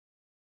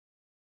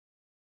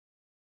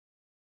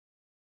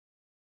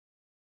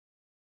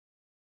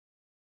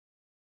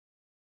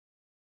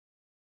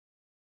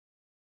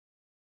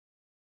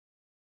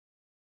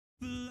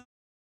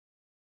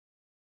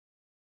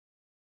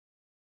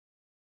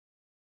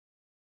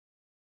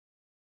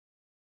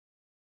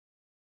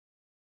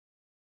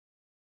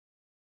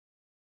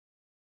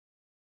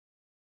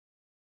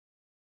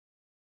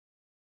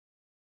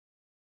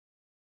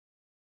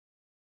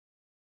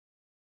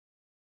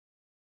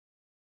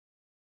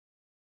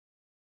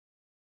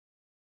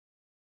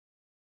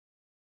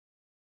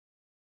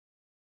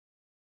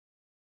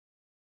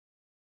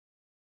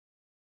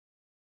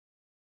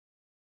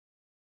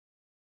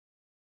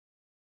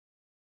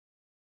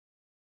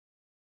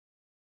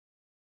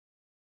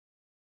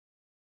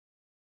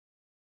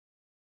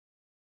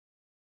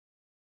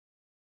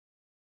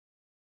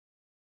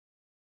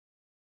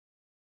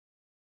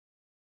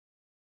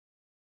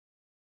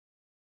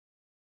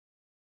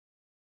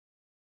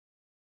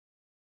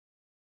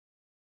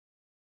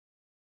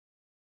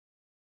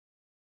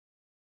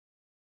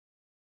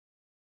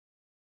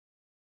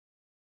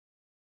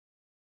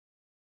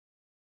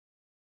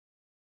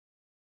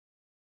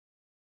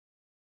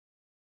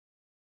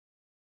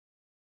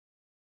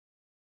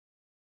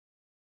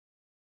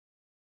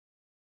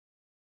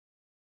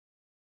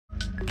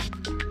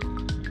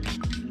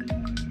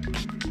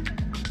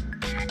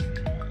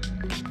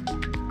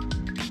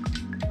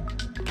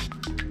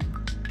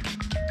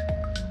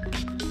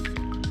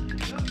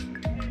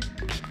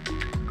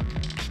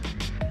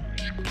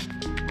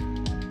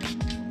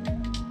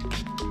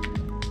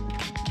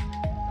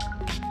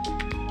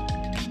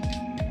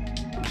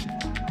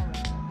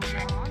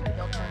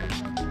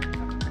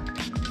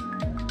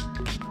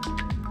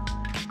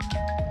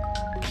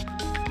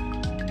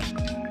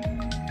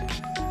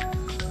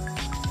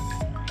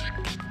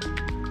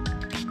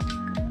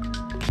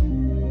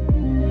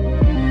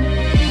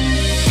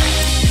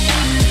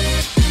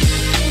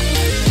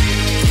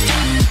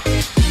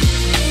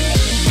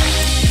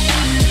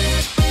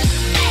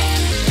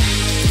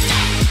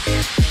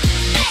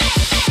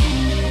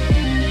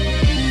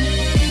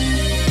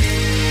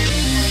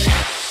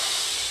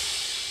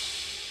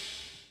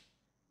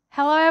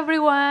Hello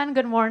everyone,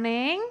 good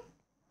morning.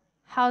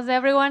 How's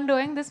everyone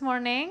doing this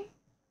morning?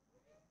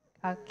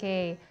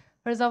 Okay,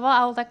 first of all,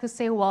 I would like to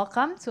say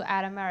welcome to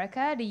At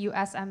America, the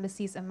US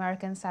Embassy's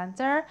American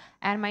Center.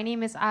 And my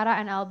name is Ara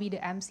and I'll be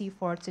the MC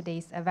for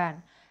today's event.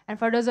 And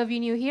for those of you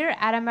new here,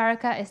 At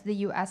America is the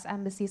US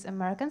Embassy's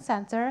American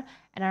Center,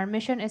 and our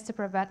mission is to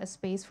provide a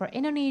space for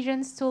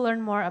Indonesians to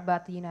learn more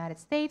about the United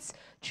States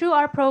through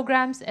our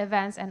programs,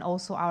 events, and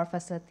also our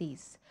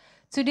facilities.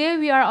 Today,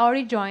 we are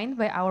already joined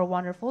by our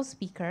wonderful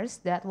speakers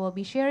that will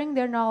be sharing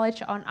their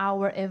knowledge on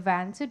our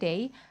event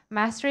today,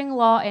 Mastering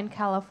Law in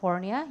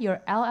California,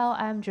 Your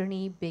LL.M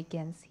Journey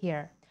Begins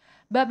Here.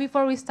 But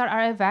before we start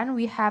our event,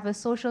 we have a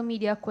social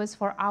media quiz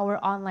for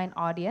our online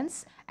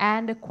audience.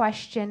 And the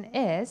question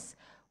is,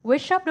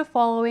 which of the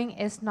following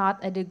is not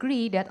a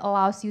degree that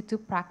allows you to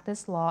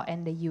practice law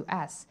in the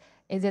US?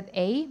 Is it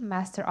A,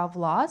 Master of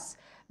Laws,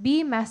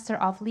 B, Master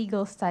of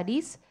Legal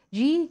Studies,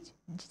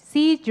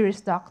 C,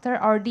 Juris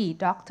Doctor, or D,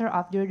 Doctor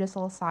of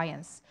Judicial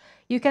Science?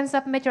 You can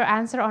submit your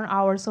answer on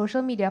our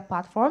social media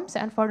platforms,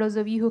 and for those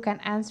of you who can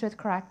answer it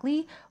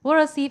correctly, will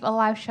receive a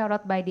live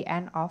shoutout by the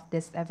end of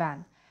this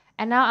event.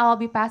 And now I'll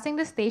be passing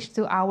the stage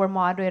to our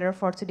moderator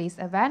for today's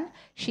event.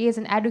 She is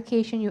an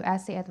Education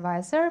USA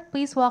advisor.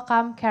 Please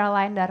welcome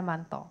Caroline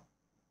Darmanto.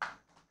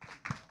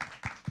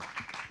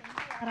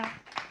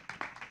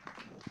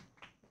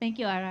 Thank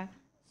you, Ara.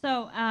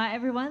 So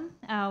everyone,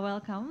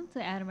 welcome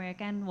to At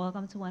America and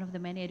welcome to one of the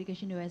many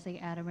Education USA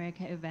At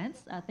America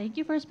events. Thank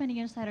you for spending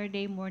your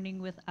Saturday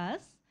morning with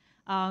us,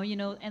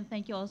 and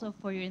thank you also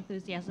for your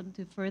enthusiasm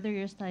to further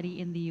your study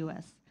in the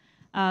US.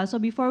 So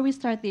before we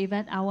start the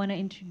event, I want to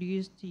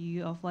introduce to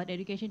you of what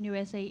Education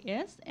USA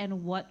is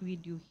and what we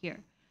do here.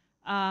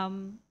 All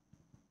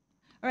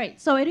right,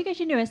 so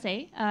Education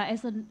USA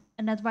is an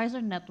advisor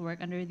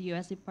network under the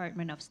US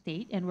Department of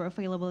State, and we're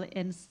available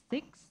in 6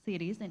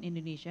 cities in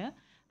Indonesia,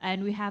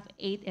 and we have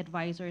 8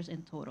 advisors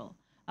in total.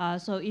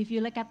 So if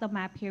you look at the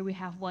map here, we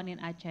have 1 in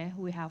Aceh,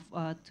 we have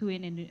 2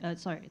 in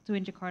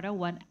Jakarta,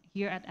 1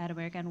 here at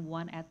America, and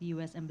 1 at the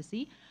US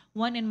Embassy,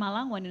 1 in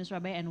Malang, 1 in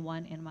Surabaya, and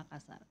 1 in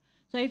Makassar.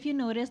 So if you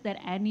notice that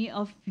any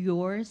of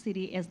your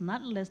city is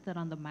not listed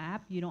on the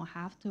map, you don't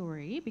have to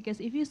worry,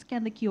 because if you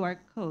scan the QR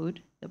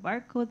code, the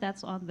barcode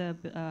that's on the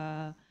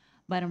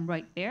bottom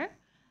right there,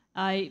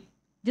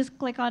 just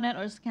click on it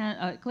or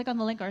click on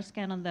the link or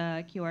scan on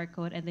the QR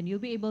code, and then you'll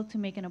be able to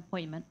make an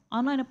appointment,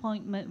 online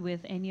appointment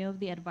with any of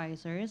the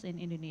advisors in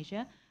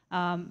Indonesia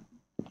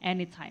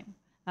anytime.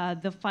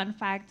 The fun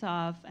fact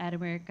of At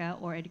America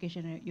or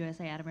Education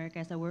USA At America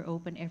is that we're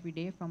open every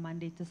day from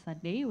Monday to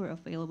Sunday. We're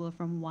available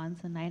from 1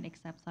 to 9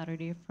 except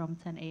Saturday from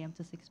 10 a.m.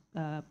 to 6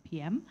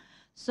 p.m.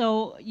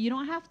 So you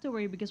don't have to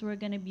worry, because we're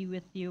going to be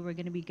with you. We're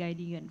going to be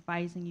guiding you,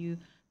 advising you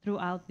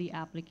throughout the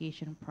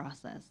application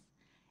process.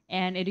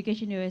 And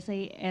Education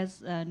USA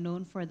is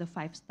known for the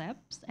 5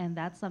 steps, and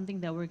that's something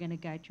that we're going to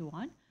guide you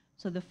on.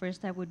 So the first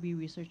step would be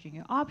researching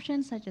your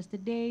options, such as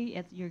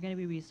today, you're going to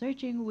be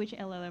researching which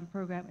LLM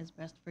program is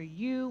best for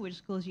you, which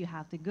schools you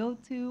have to go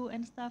to,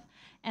 and stuff.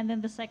 And then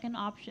the second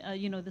option,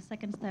 the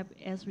second step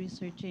is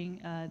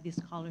researching the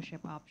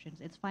scholarship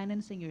options. It's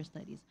financing your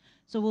studies.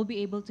 So we'll be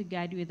able to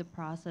guide you in the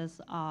process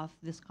of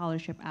the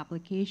scholarship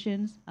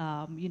applications,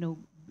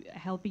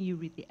 helping you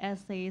read the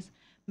essays,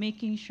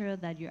 making sure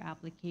that your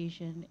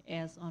application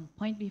is on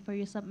point before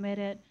you submit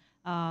it.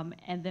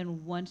 And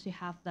then once you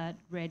have that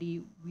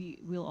ready, we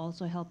will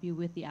also help you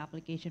with the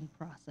application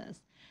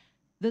process.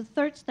 The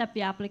third step,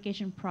 the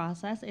application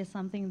process, is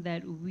something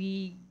that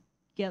we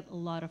get a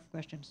lot of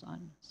questions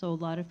on. So a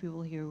lot of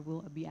people here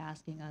will be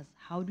asking us,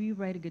 how do we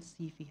write a good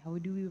CV? How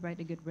do we write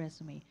a good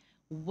resume?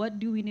 What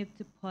do we need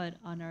to put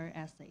on our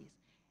essays?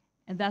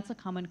 And that's a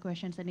common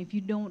question. And if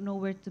you don't know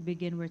where to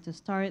begin, where to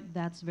start,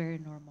 that's very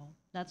normal.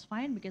 That's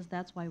fine, because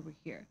that's why we're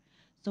here.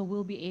 So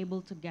we'll be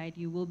able to guide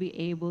you. We'll be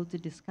able to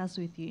discuss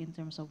with you in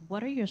terms of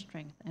what are your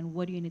strengths and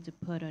what do you need to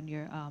put on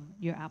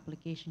your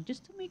application,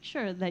 just to make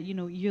sure that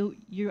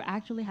you're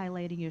actually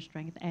highlighting your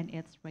strength and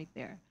it's right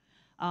there.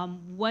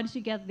 Once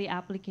you get the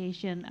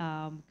application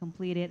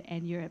completed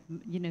and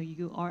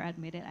you are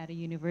admitted at a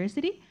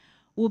university,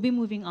 we'll be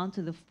moving on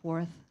to the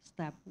fourth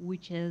step,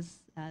 which is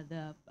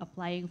the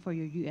applying for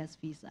your US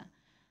visa.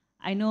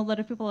 I know a lot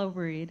of people are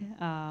worried.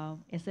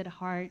 Is it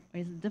hard?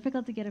 Is it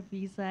difficult to get a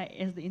visa?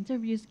 Is the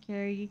interview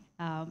scary?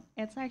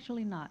 It's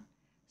actually not.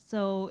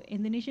 So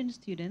Indonesian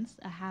students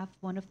have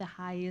one of the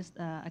highest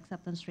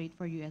acceptance rate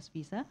for US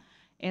visa.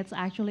 It's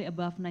actually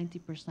above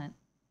 90%.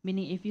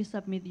 Meaning, if you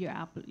submit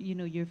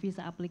your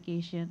visa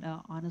application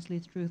honestly,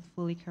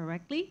 truthfully,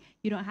 correctly,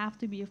 you don't have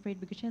to be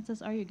afraid, because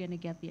chances are you're gonna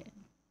get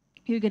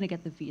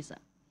the visa,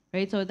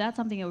 right? So that's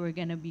something that we're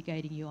gonna be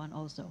guiding you on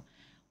also.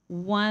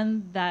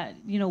 Once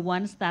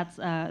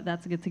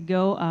that's good to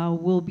go,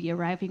 we'll be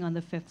arriving on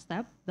the fifth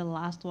step, the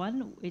last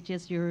one, which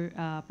is your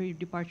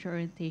pre-departure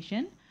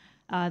orientation.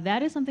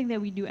 That is something that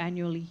we do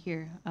annually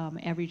here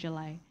every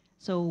July.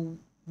 So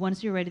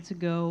once you're ready to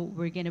go,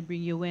 we're gonna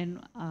bring you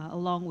in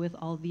along with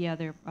all the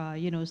other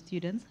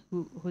students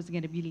who's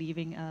gonna be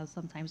leaving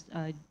sometimes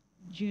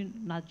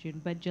not June,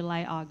 but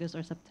July, August,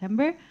 or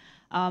September.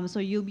 So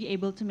you'll be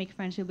able to make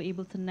friends, you'll be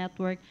able to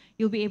network,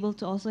 you'll be able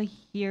to also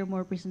hear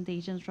more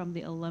presentations from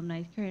the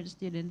alumni, current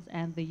students,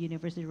 and the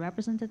university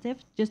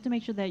representative, just to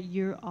make sure that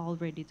you're all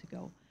ready to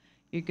go.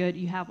 You're good,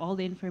 you have all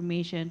the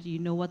information, you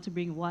know what to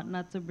bring, what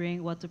not to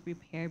bring, what to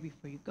prepare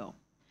before you go.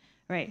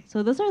 Right,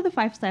 so those are the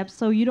 5 steps.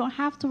 So you don't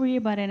have to worry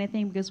about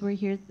anything, because we're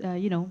here,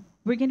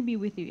 we're gonna be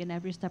with you in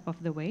every step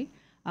of the way.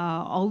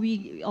 All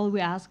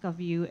we ask of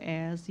you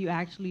is you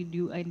actually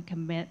do and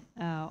commit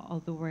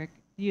all the work.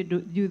 You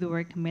do the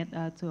work, commit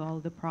to all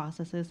the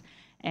processes,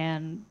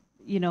 and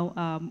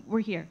we're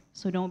here.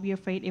 So don't be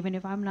afraid. Even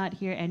if I'm not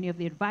here, any of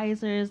the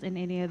advisors and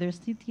any other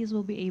CTs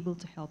will be able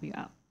to help you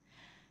out.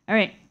 All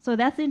right, so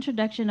that's the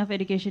introduction of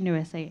Education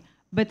USA.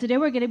 But today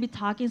we're going to be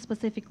talking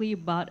specifically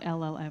about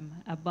LLM,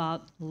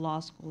 about law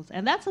schools.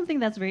 And that's something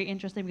that's very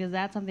interesting, because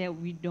that's something that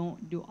we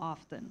don't do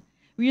often.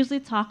 We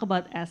usually talk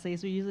about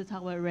essays, we usually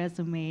talk about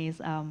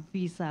resumes,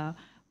 visa,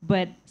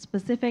 but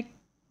specific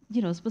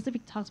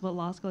talks about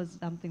law school is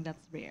something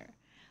that's rare.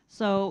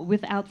 So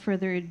without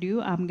further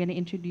ado, I'm going to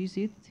introduce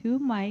you to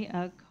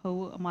my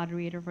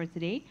co-moderator for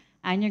today,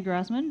 Anya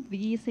Grossman,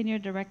 the Senior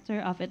Director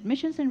of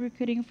Admissions and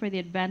Recruiting for the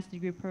Advanced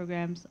Degree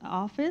Programs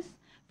Office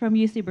from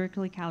UC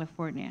Berkeley,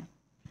 California.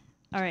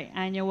 All right,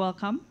 Anya,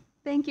 welcome.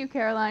 Thank you,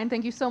 Caroline.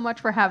 Thank you so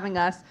much for having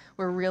us.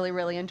 We're really,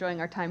 really enjoying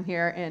our time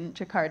here in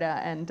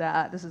Jakarta, and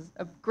this is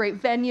a great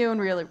venue,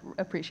 and really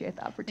appreciate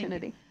the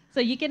opportunity. So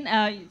you can,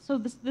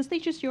 the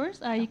stage is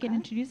yours. You can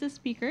introduce the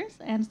speakers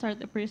and start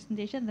the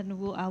presentation, then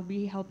I'll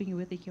be helping you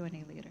with the Q&A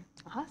later.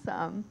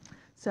 Awesome.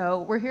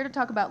 So we're here to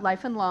talk about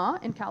life and law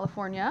in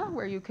California,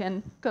 where you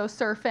can go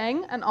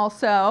surfing and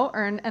also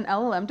earn an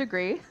LL.M.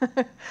 degree.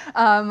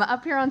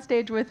 Up here on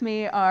stage with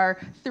me are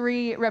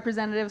 3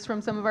 representatives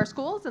from some of our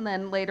schools, and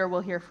then later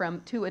we'll hear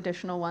from 2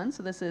 additional ones.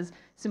 So this is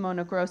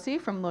Simona Grossi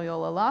from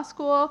Loyola Law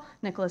School,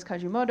 Nicholas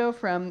Kajimoto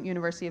from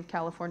University of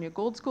California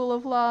Gould School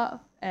of Law,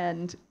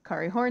 and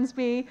Kari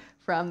Hornsby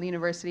from the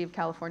University of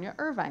California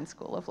Irvine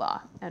School of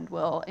Law. And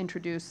we'll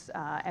introduce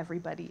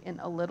everybody in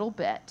a little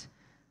bit.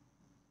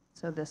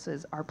 So this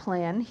is our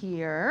plan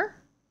here.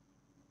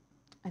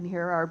 And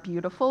here are our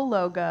beautiful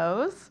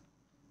logos.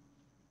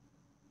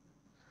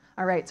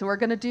 All right, so we're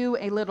going to do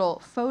a little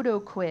photo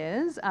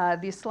quiz.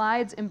 These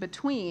slides in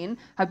between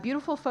have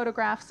beautiful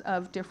photographs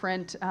of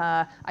different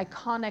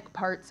iconic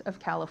parts of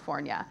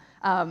California.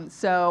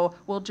 So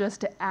we'll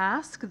just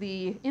ask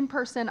the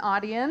in-person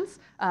audience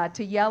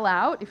to yell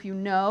out if you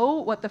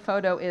know what the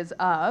photo is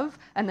of,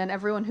 and then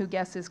everyone who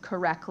guesses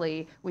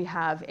correctly, we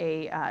have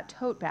a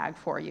tote bag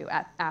for you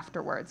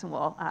afterwards, and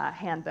we'll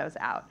hand those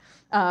out.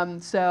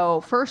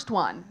 So first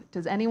one,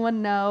 does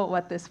anyone know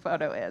what this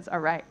photo is? All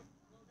right.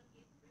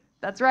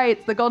 That's right,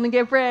 it's the Golden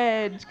Gate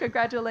Bridge.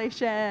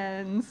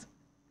 Congratulations.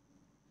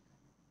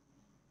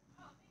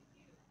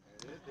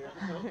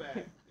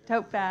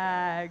 Tote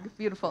bag,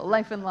 beautiful.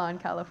 Life and Law in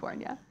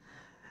California.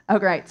 Oh,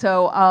 great.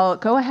 So I'll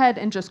go ahead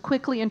and just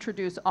quickly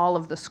introduce all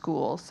of the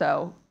schools.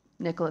 So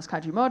Nicholas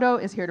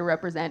Kajimoto is here to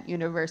represent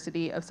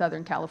University of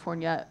Southern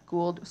California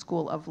Gould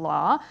School of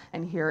Law,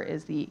 and here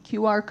is the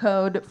QR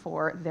code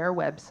for their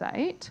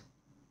website.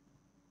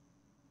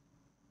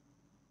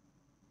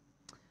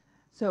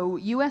 So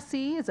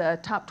USC is a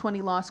top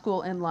 20 law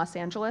school in Los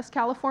Angeles,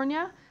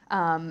 California.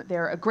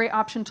 They're a great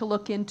option to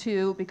look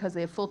into because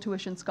they have full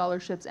tuition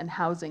scholarships and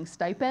housing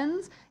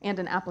stipends and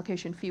an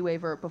application fee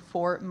waiver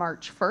before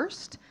March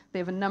 1st. They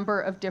have a number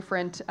of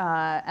different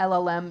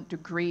LL.M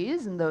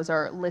degrees, and those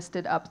are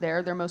listed up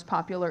there. Their most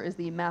popular is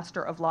the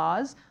Master of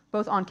Laws,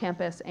 both on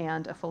campus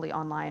and a fully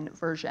online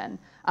version.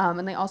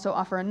 And they also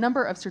offer a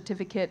number of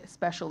certificate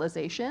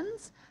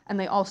specializations. And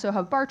they also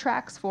have bar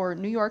tracks for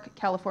New York,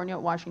 California,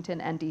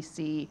 Washington, and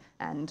DC,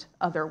 and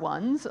other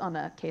ones on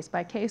a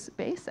case-by-case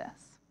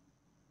basis.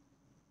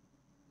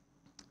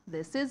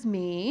 This is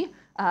me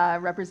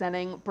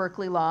representing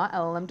Berkeley Law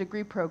LL.M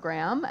degree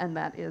program, and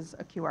that is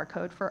a QR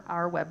code for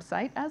our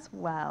website as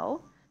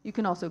well. You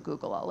can also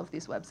Google all of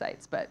these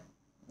websites, but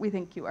we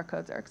think QR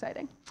codes are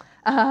exciting.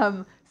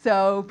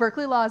 So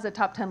Berkeley Law is a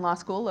top 10 law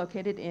school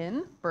located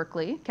in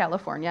Berkeley,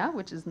 California,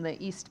 which is in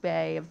the East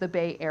Bay of the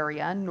Bay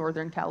Area,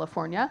 Northern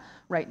California,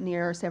 right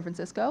near San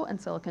Francisco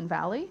and Silicon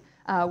Valley.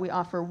 We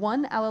offer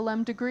one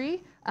LL.M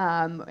degree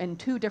in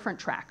 2 different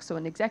tracks. So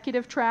an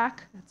executive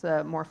track, it's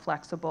a more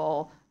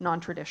flexible,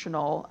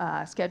 non-traditional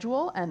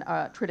schedule, and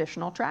a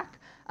traditional track.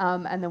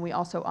 And then we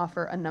also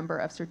offer a number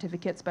of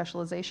certificate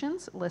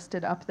specializations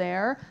listed up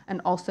there,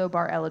 and also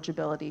bar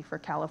eligibility for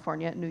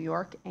California, New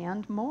York,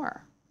 and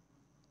more.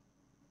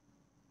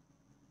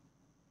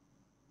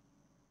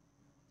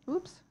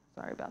 Oops,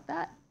 sorry about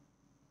that.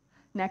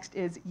 Next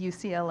is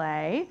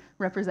UCLA,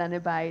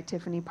 represented by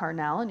Tiffany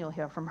Parnell, and you'll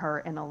hear from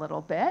her in a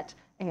little bit,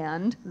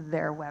 and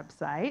their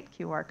website,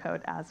 QR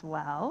code as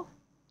well.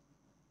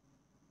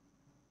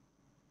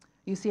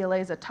 UCLA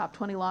is a top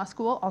 20 law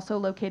school, also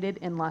located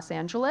in Los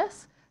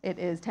Angeles. It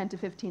is 10 to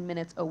 15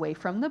 minutes away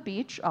from the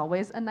beach,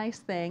 always a nice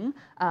thing.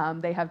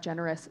 They have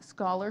generous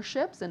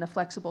scholarships and a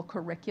flexible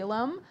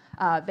curriculum.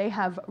 They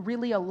have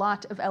really a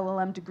lot of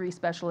LL.M degree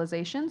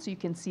specializations, so you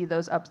can see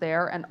those up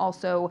there, and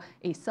also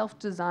a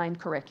self-designed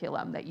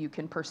curriculum that you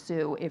can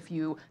pursue if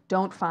you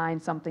don't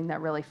find something that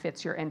really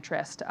fits your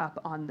interest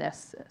up on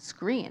this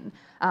screen.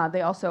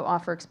 They also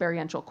offer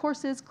experiential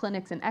courses,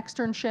 clinics, and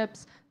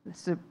externships,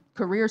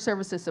 career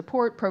services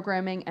support,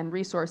 programming, and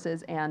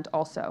resources, and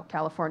also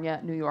California,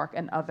 New York,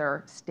 and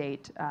other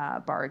state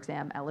bar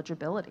exam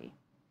eligibility.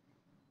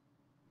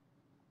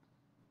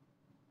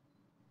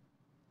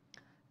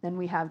 Then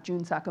we have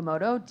June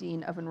Sakamoto,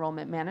 Dean of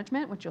Enrollment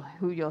Management,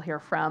 who you'll hear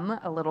from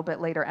a little bit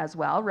later as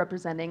well,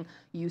 representing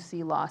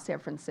UC Law San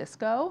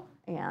Francisco,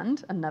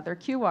 and another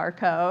QR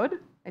code.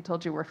 I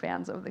told you we're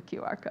fans of the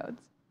QR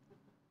codes.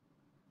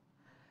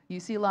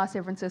 UC Law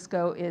San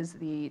Francisco is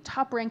the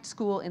top-ranked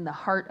school in the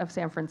heart of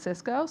San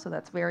Francisco, so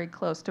that's very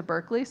close to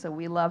Berkeley, so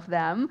we love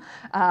them.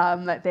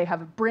 They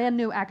have brand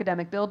new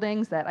academic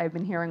buildings that I've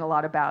been hearing a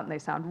lot about, and they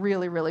sound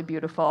really, really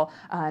beautiful,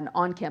 and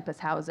on-campus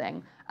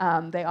housing.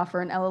 They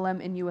offer an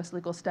LL.M in U.S.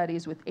 Legal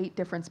Studies with 8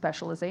 different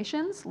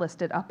specializations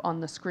listed up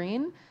on the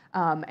screen,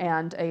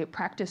 and a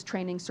practice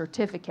training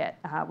certificate,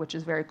 which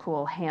is very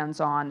cool,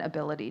 hands-on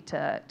ability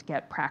to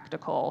get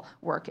practical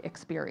work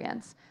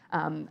experience.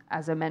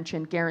 As I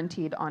mentioned,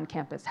 guaranteed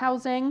on-campus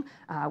housing,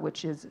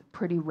 which is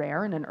pretty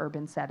rare in an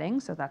urban setting,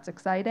 so that's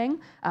exciting.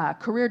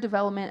 Career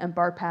development and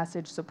bar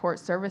passage support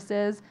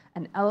services,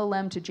 an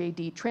LL.M to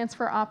JD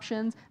transfer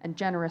options, and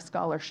generous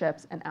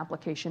scholarships and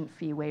application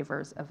fee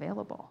waivers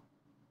available.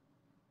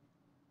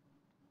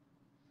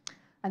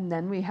 And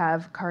then we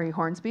have Kari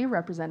Hornsby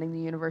representing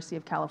the University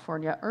of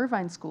California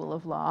Irvine School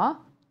of Law,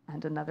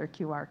 and another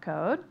QR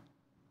code.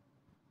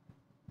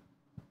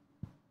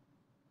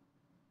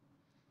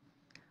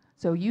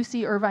 So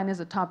UC Irvine is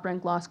a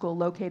top-ranked law school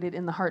located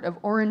in the heart of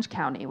Orange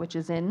County, which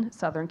is in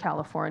Southern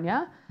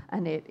California,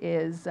 and it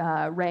is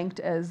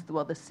ranked as,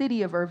 well, the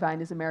city of Irvine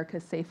is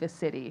America's safest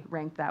city,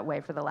 ranked that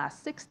way for the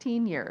last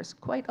 16 years,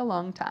 quite a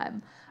long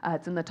time.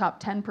 It's in the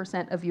top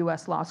 10% of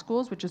US law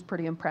schools, which is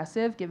pretty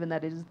impressive given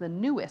that it is the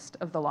newest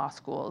of the law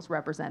schools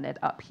represented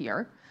up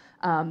here.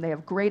 They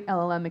have great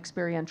LL.M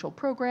experiential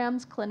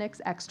programs, clinics,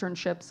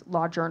 externships,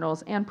 law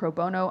journals, and pro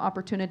bono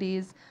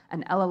opportunities,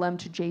 an LL.M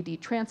to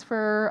JD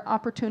transfer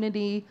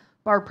opportunity,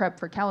 bar prep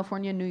for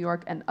California, New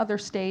York, and other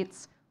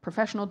states,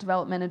 professional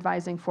development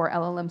advising for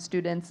LL.M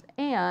students,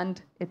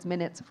 and it's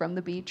minutes from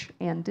the beach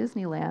and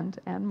Disneyland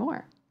and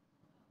more.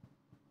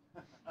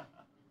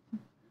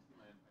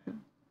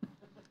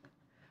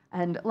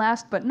 And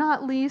last but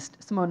not least,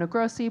 Simona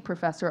Grossi,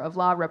 Professor of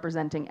Law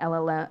representing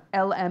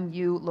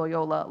LMU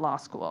Loyola Law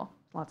School.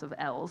 Lots of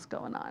L's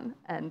going on.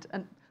 And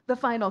the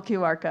final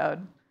QR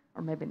code,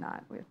 or maybe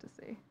not, we have to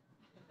see.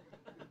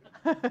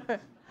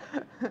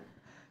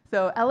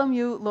 So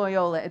LMU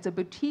Loyola, it's a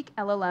boutique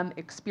LLM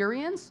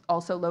experience,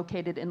 also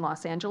located in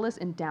Los Angeles,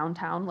 in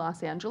downtown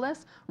Los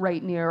Angeles,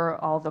 right near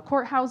all the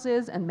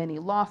courthouses and many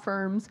law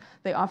firms.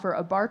 They offer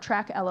a bar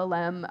track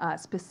LLM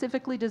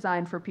specifically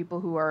designed for people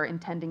who are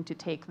intending to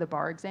take the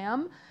bar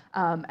exam,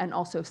 and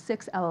also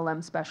 6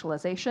 LLM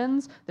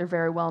specializations. They're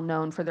very well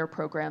known for their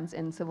programs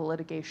in civil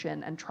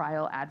litigation and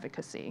trial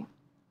advocacy,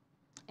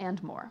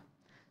 and more.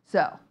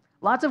 So,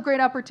 lots of great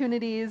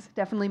opportunities.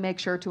 Definitely make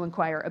sure to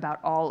inquire about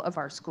all of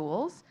our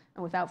schools.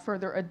 And without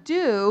further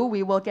ado,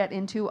 we will get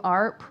into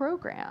our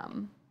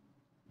program.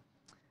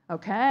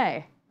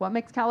 Okay, what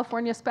makes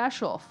California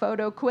special?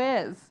 Photo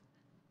quiz.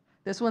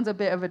 This one's a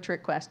bit of a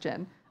trick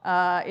question.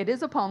 It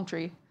is a palm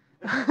tree.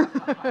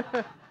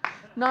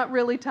 Not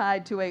really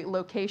tied to a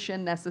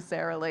location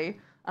necessarily.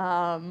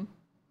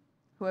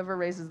 Whoever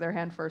raises their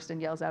hand first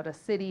and yells out a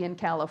city in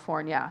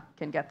California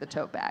can get the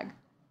tote bag.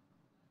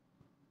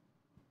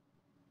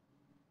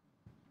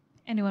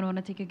 Anyone want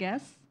to take a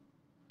guess?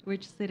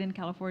 Which city in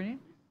California?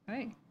 All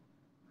right.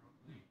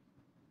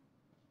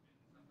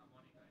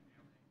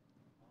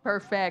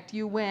 Perfect,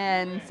 you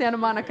win. Santa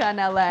Monica and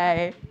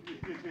LA.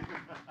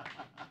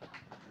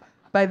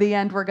 By the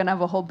end, we're gonna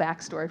have a whole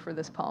backstory for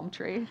this palm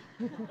tree.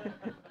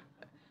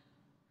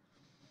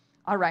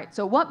 All right,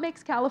 so what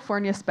makes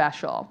California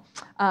special?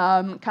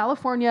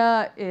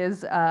 California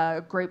is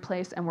a great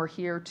place, and we're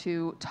here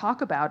to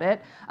talk about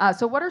it.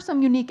 So what are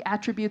some unique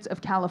attributes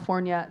of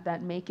California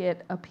that make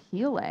it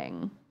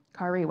appealing?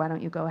 Kari, why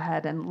don't you go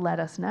ahead and let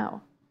us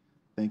know?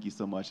 Thank you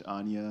so much,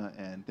 Anya,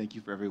 and thank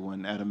you for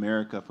everyone at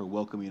America for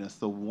welcoming us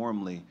so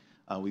warmly.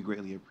 We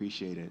greatly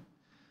appreciate it.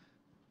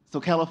 So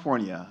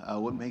California,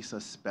 what makes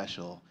us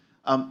special?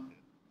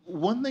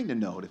 One thing to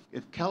note,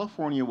 if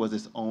California was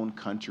its own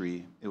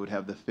country, it would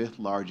have the 5th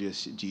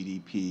largest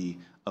GDP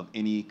of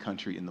any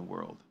country in the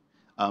world.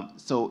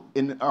 So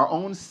in our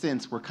own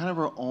sense, we're kind of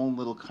our own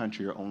little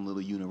country, our own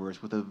little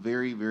universe with a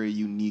very, very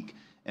unique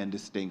and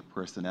distinct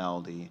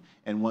personality,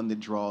 and one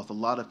that draws a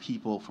lot of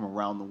people from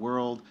around the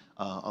world,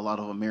 a lot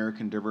of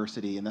American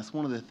diversity, and that's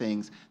one of the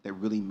things that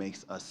really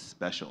makes us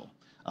special.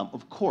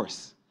 Of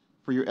course,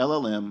 for your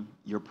LLM,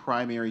 your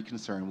primary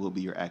concern will be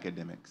your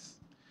academics.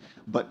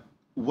 But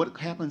what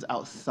happens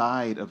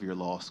outside of your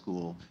law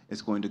school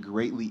is going to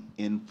greatly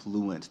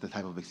influence the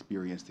type of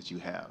experience that you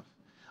have.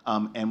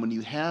 And when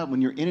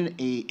you're in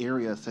an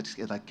area such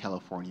as like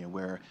California,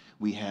 where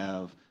we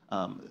have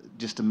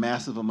just a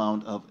massive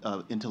amount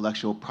of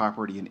intellectual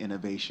property and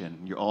innovation,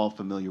 you're all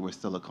familiar with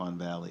Silicon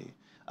Valley.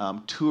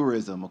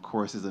 Tourism, of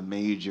course, is a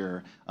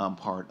major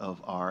part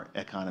of our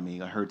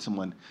economy. I heard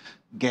someone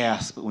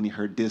gasp when he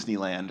heard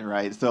Disneyland,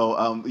 right? So,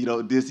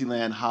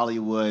 Disneyland,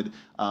 Hollywood,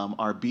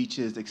 our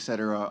beaches, et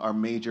cetera, are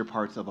major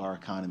parts of our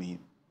economy.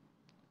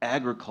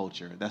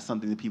 Agriculture, that's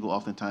something that people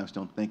oftentimes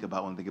don't think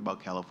about when they think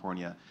about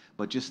California,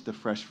 but just the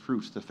fresh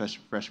fruits, the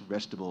fresh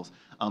vegetables,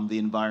 the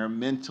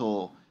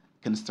environmental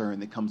concern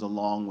that comes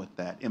along with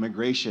that.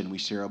 Immigration, we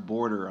share a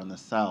border on the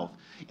south.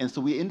 And so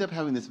we end up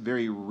having this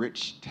very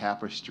rich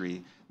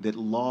tapestry that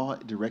law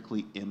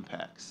directly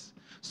impacts.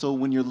 So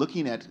when you're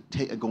looking at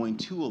going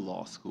to a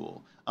law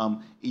school,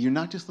 you're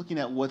not just looking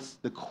at what's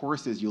the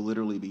courses you'll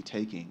literally be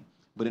taking,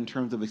 but in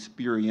terms of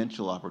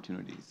experiential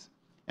opportunities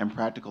and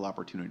practical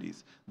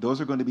opportunities. Those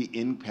are going to be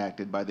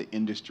impacted by the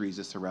industries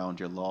that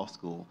surround your law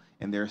school,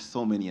 and there are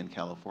so many in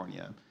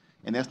California.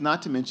 And that's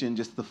not to mention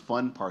just the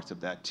fun parts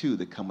of that, too,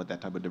 that come with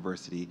that type of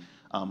diversity.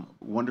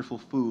 Wonderful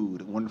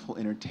food, wonderful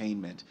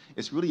entertainment.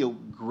 It's really a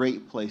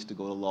great place to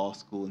go to law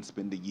school and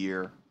spend a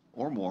year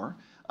or more.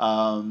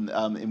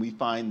 And we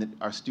find that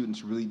our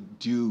students really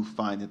do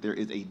find that there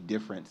is a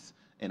difference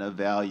and a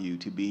value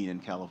to being in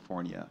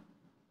California.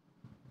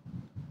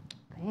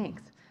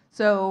 Thanks.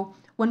 So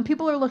when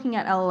people are looking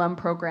at LLM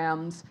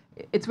programs,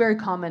 it's very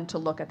common to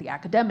look at the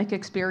academic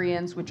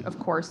experience, which of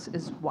course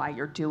is why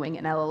you're doing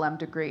an LLM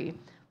degree.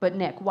 But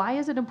Nick, why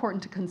is it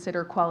important to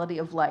consider quality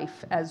of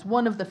life as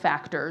one of the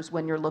factors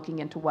when you're looking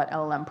into what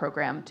LLM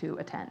program to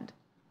attend?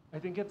 I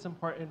think it's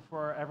important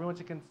for everyone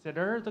to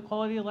consider the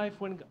quality of life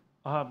when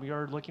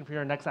you're looking for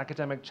your next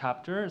academic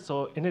chapter.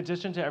 So in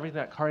addition to everything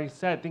that Kari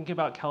said, think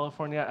about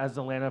California as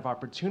the land of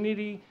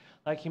opportunity.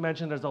 Like he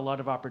mentioned, there's a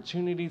lot of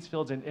opportunities,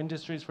 fields, and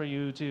industries for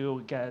you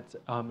to get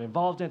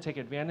involved in, take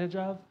advantage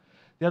of.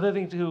 The other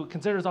thing to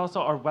consider is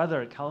also our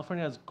weather.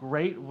 California has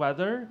great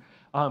weather,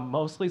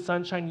 mostly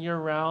sunshine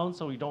year-round,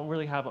 so we don't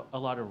really have a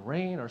lot of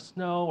rain or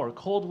snow or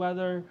cold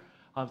weather.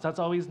 So that's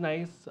always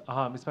nice,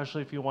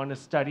 especially if you want to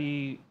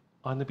study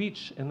on the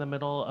beach in the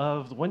middle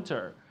of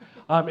winter.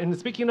 And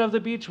speaking of the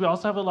beach, we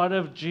also have a lot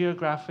of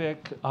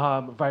geographic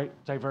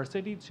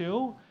diversity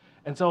too.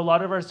 And so a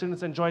lot of our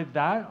students enjoy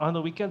that on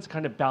the weekends,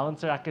 kind of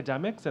balance their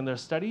academics and their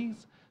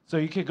studies. So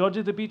you could go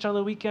to the beach on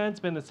the weekends,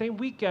 but in the same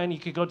weekend, you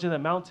could go to the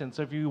mountains.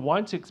 So if you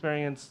want to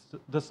experience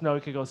the snow,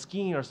 you could go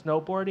skiing or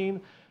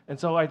snowboarding. And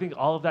so I think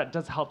all of that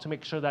does help to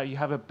make sure that you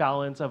have a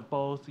balance of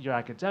both your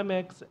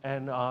academics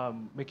and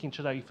making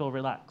sure that you feel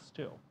relaxed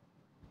too.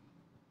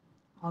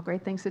 All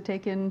great things to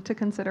take into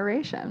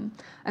consideration.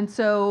 And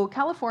so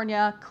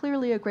California,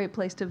 clearly a great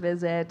place to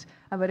visit,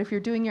 but if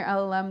you're doing your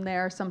LLM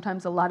there,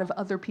 sometimes a lot of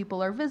other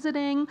people are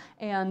visiting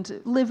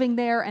and living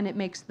there, and it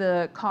makes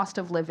the cost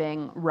of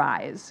living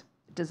rise.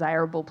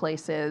 Desirable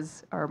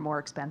places are more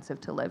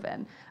expensive to live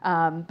in.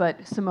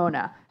 But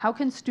Simona, how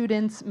can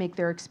students make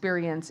their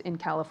experience in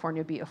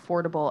California be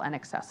affordable and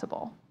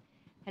accessible?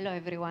 Hello,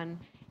 everyone.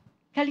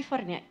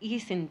 California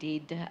is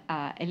indeed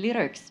a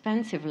little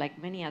expensive, like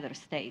many other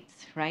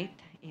states, right,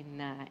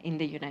 in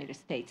the United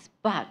States.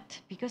 But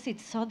because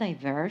it's so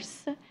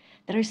diverse,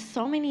 there are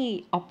so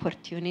many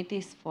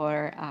opportunities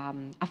for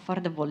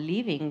affordable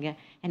living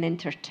and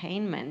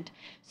entertainment.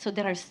 So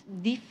there are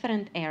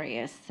different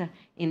areas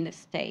in the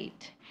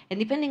state. And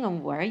depending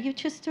on where you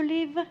choose to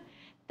live,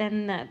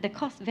 then the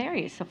cost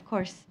varies, of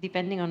course,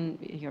 depending on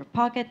your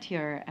pocket,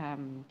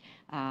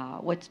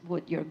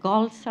 what your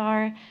goals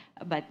are.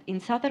 But in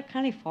Southern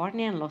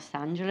California and Los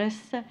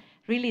Angeles,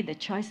 really the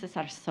choices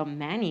are so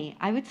many.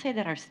 I would say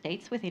there are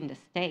states within the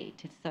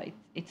state.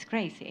 It's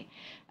crazy.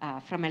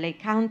 From LA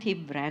County,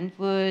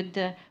 Brentwood,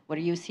 where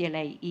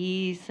UCLA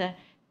is,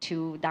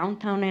 to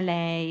downtown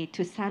LA,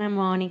 to Santa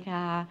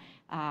Monica,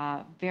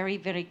 very,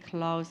 very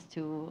close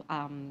to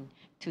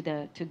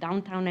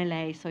downtown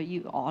LA, so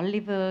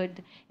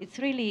Hollywood. It's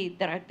really,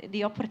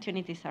 the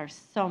opportunities are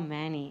so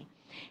many.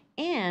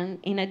 And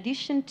in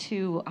addition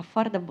to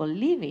affordable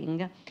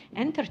living,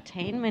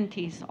 entertainment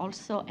is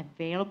also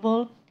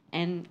available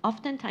and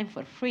oftentimes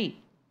for free.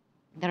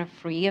 There are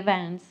free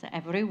events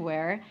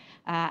everywhere,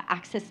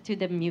 access to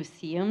the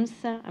museums.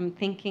 I'm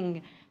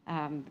thinking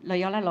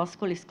Loyola Law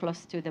School is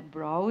close to the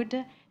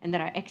Broad, and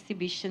there are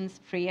exhibitions,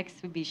 free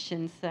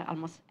exhibitions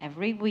almost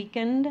every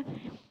weekend.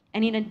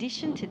 And in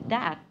addition to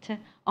that,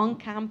 on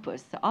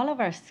campus, all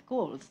of our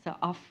schools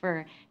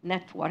offer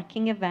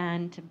networking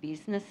events,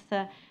 business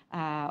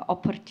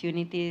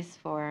opportunities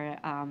for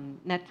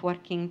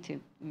networking to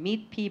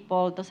meet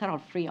people. Those are all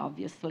free,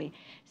 obviously.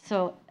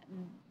 So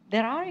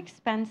there are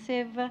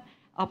expensive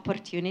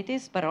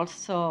opportunities, but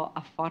also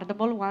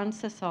affordable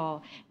ones.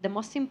 So the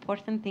most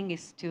important thing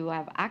is to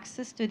have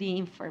access to the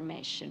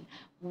information.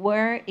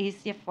 Where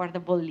is the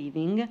affordable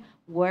living?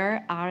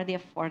 Where are the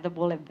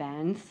affordable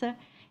events?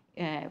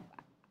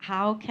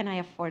 How can I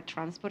afford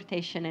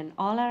transportation? And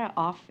all our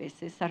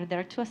offices are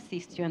there to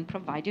assist you and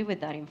provide you with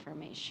that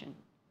information.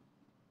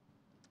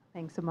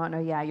 Thanks,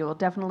 Simona. Yeah, you will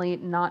definitely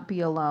not be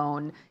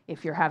alone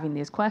if you're having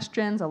these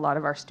questions. A lot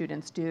of our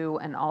students do,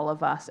 and all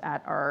of us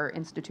at our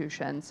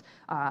institutions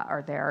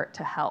are there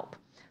to help.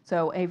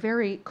 So a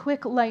very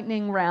quick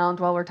lightning round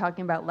while we're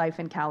talking about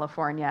life in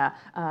California.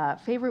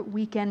 Favorite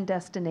weekend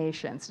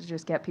destinations to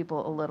just get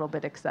people a little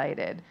bit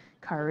excited.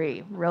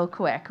 Kari, real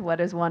quick, what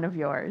is one of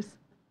yours?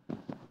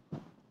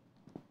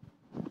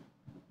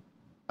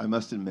 I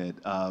must admit,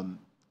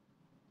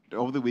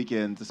 over the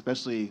weekends,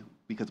 especially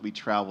because we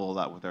travel a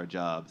lot with our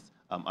jobs,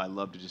 I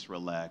love to just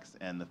relax.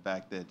 And the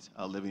fact that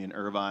living in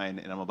Irvine,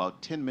 and I'm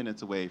about 10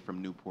 minutes away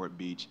from Newport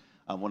Beach,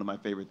 one of my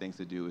favorite things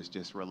to do is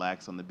just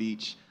relax on the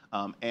beach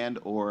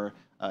and/or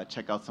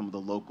check out some of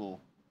the local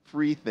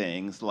free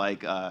things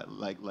like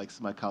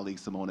my colleague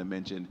Simona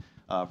mentioned.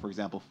 For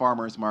example,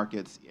 farmers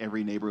markets.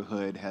 Every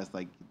neighborhood has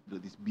like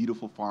these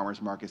beautiful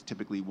farmers markets,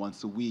 typically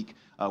once a week,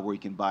 where you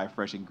can buy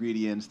fresh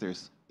ingredients.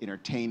 There's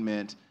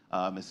entertainment.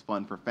 It's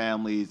fun for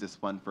families. It's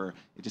fun for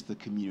just the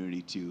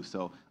community too.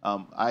 So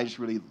I just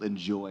really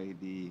enjoy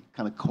the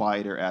kind of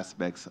quieter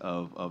aspects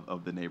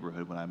of the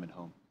neighborhood when I'm at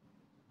home.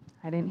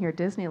 I didn't hear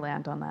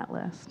Disneyland on that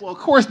list. Well, of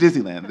course,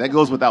 Disneyland. That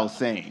goes without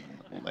saying.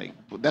 Like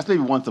that's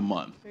maybe once a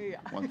month. Yeah.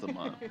 Once a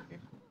month.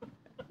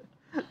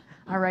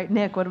 All right,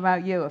 Nick, what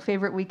about you? A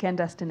favorite weekend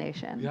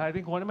destination? Yeah, I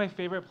think one of my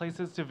favorite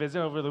places to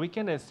visit over the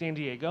weekend is San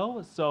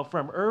Diego. So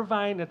from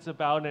Irvine, it's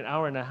about an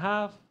hour and a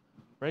half,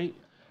 right?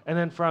 And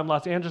then from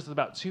Los Angeles, it's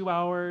about 2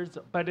 hours.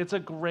 But it's a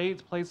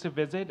great place to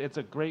visit. It's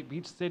a great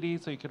beach city,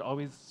 so you could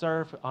always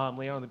surf,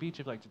 lay out on the beach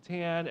if you like to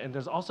tan. And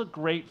there's also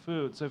great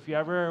food. So if you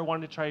ever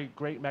want to try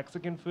great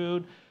Mexican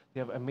food,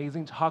 they have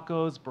amazing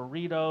tacos,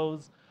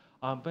 burritos.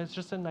 But it's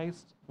just a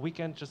nice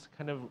weekend, just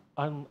kind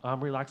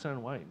of relax and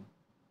unwind.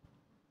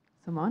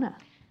 Simona.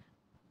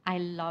 I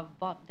love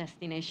both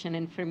destinations,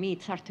 and for me,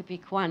 it's hard to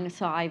pick one.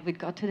 So I would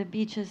go to the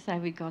beaches, I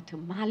would go to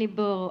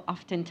Malibu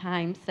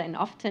oftentimes, and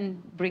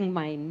often bring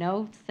my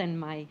notes and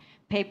my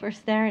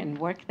papers there and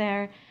work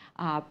there.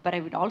 But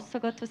I would also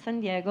go to San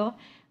Diego.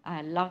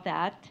 I love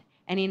that.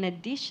 And in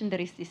addition,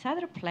 there is this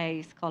other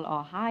place called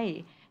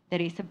Ojai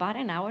that is about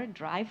an hour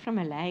drive from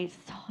LA. It's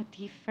so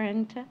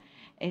different.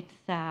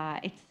 It's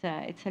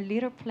a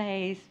little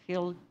place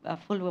full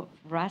of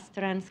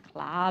restaurants,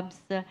 clubs,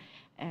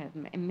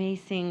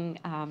 amazing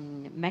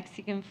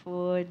Mexican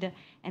food,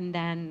 and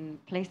then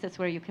places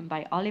where you can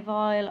buy olive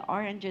oil,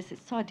 oranges.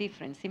 It's so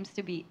different. Seems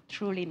to be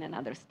truly in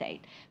another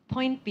state.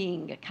 Point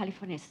being,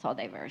 California is so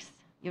diverse.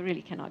 You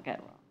really cannot get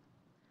wrong.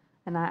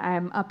 And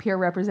I'm up here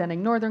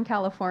representing Northern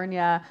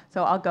California,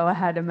 so I'll go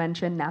ahead and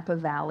mention Napa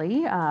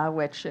Valley,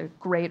 which a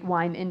great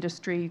wine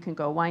industry. You can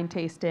go wine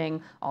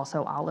tasting,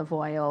 also olive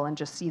oil, and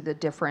just see the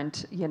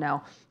different,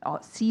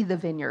 see the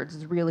vineyards.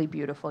 It's really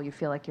beautiful. You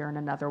feel like you're in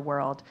another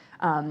world.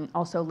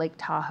 Also, Lake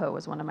Tahoe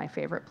is one of my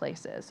favorite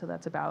places. So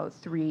that's about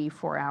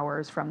 3-4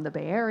 hours from the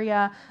Bay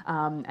Area,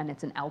 and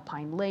it's an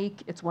alpine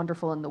lake. It's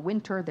wonderful in the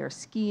winter. There's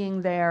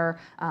skiing there.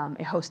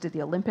 It hosted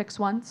the Olympics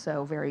once,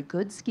 so very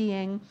good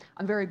skiing.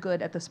 I'm very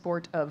good at the sport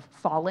of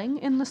falling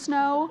in the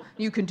snow.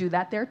 You can do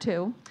that there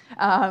too.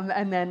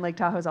 And then Lake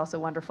Tahoe is also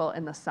wonderful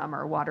in the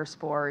summer, water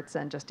sports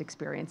and just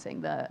experiencing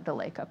the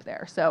lake up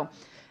there. So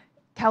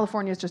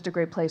California is just a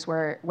great place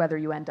where whether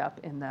you end up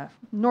in the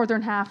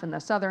northern half and the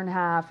southern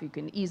half, you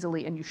can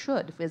easily, and you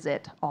should,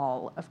 visit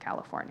all of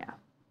California.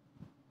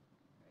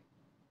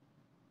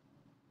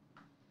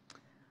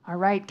 All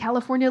right,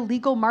 California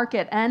legal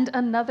market and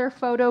another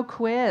photo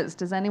quiz.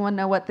 Does anyone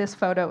know what this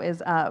photo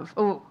is of?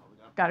 Oh,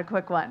 got a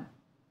quick one.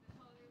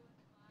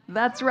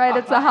 That's right,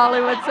 it's a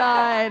Hollywood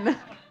sign.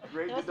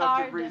 Great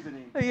deductive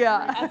reasoning.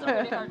 Yeah. That's a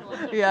really hard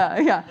one.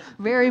 Yeah.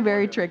 Very,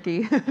 very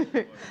tricky.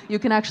 You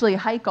can actually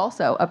hike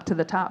also up to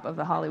the top of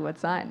the Hollywood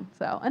sign.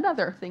 So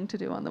another thing to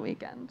do on the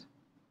weekend.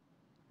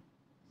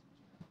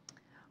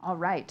 All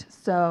right,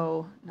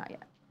 so not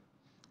yet.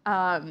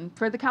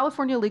 For the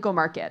California legal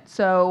market,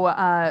 so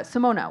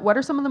Simona, what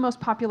are some of the most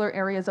popular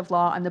areas of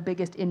law and the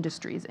biggest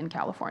industries in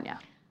California?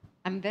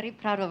 I'm very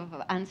proud of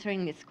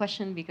answering this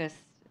question because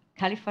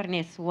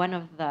California is one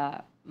of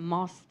the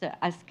most,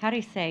 as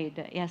Kari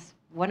said, yes,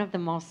 one of the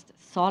most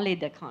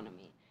solid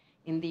economy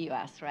in the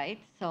U.S., right?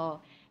 So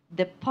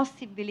the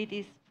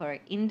possibilities for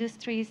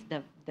industries,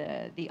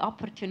 the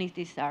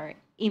opportunities are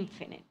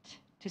infinite,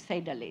 to say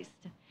the least.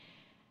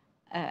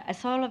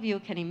 As all of you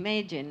can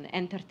imagine,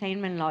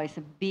 entertainment law is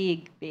a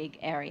big, big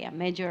area,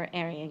 major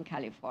area in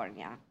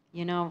California.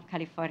 You know,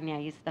 California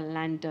is the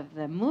land of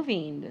the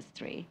movie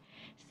industry.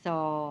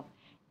 So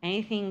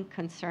anything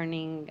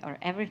concerning or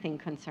everything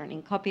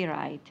concerning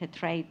copyright,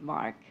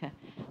 trademark,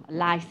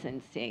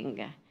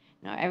 licensing,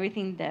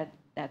 everything that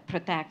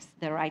protects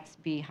the rights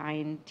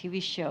behind TV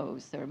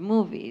shows or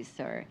movies.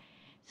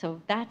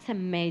 So that's a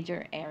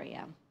major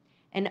area.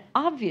 And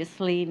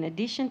obviously, in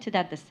addition to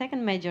that, the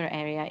second major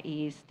area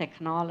is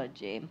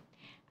technology.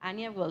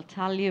 Anya will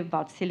tell you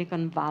about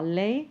Silicon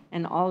Valley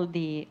and all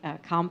the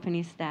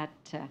companies that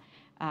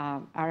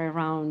are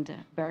around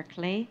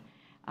Berkeley.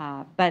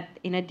 But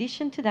in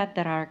addition to that,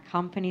 there are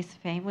companies,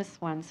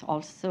 famous ones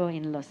also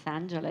in Los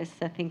Angeles.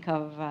 I think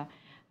of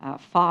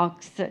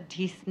Fox,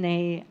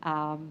 Disney,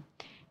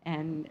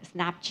 and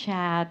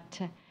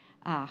Snapchat,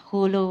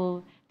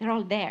 Hulu. They're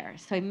all there.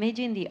 So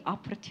imagine the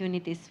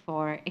opportunities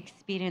for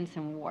experience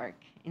and work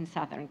in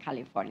Southern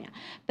California.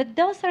 But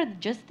those are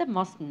just the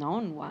most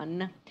known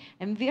one.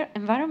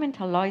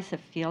 Environmental law is a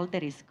field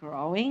that is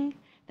growing.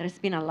 There's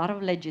been a lot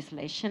of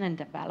legislation and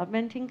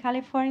development in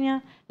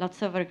California,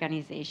 lots of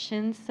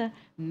organizations,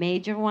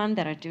 major ones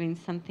that are doing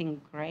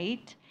something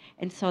great.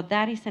 And so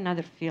that is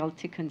another field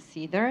to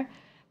consider.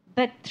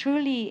 But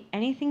truly,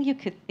 anything you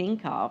could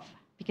think of,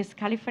 because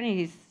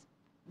California is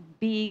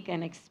big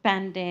and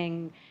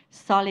expanding,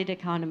 solid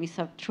economy,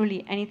 so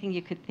truly anything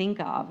you could think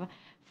of,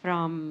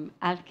 from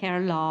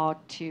healthcare law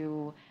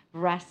to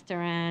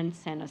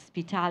restaurants and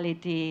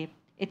hospitality,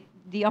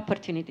 the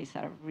opportunities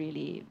are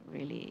really,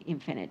 really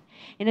infinite.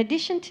 In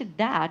addition to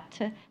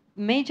that,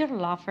 major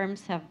law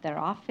firms have their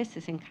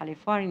offices in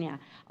California.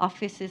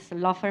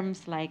 Law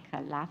firms like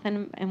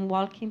Latham and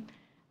Walkin,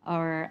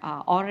 or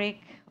Oric,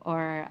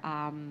 or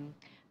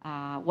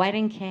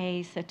White &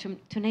 Case,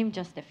 to name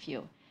just a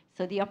few.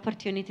 So the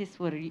opportunities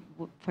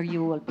for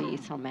you will be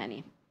so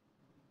many.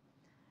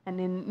 And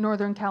in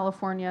Northern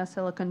California,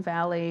 Silicon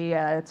Valley,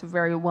 it's a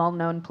very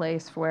well-known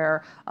place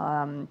where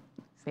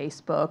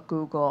Facebook,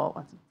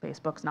 Google,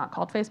 Facebook's not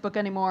called Facebook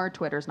anymore,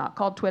 Twitter's not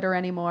called Twitter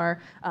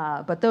anymore,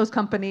 but those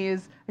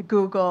companies,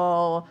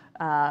 Google,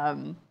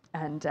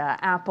 and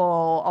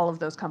Apple, all of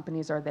those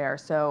companies are there.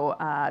 So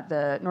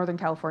the Northern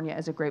California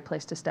is a great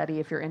place to study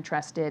if you're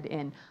interested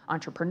in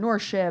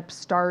entrepreneurship,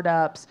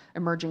 startups,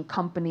 emerging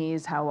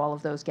companies, how all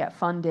of those get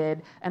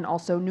funded, and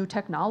also new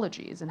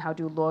technologies and how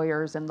do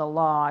lawyers and the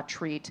law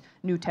treat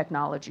new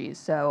technologies.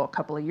 So a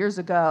couple of years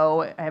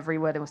ago,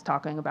 everyone was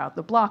talking about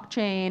the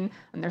blockchain,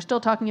 and they're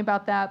still talking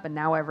about that, but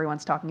now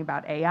everyone's talking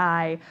about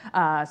AI.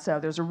 So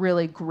there's a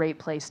really great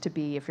place to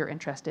be if you're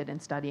interested in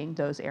studying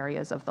those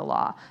areas of the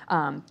law.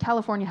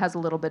 California has a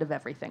little bit of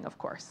everything, of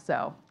course,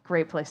 so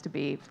great place to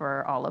be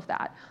for all of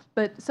that.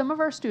 But some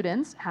of our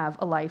students have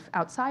a life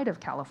outside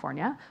of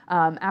California.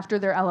 After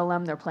their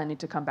LLM, they're planning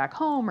to come back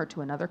home or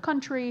to another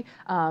country,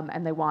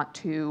 and they want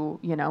to,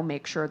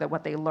 make sure that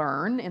what they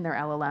learn in their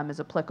LLM is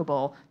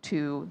applicable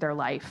to their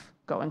life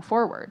going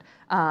forward.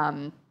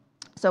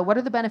 So what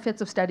are the benefits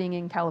of studying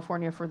in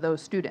California for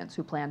those students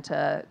who plan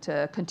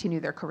to continue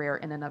their career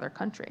in another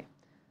country?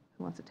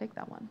 Who wants to take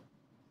that one?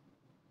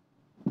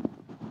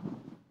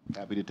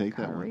 Happy to take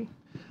that one.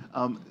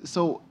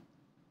 So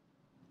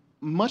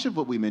much of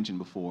what we mentioned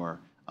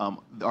before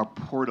are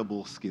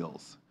portable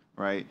skills,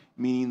 right?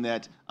 Meaning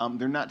that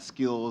they're not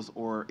skills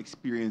or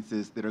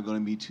experiences that are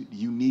going to be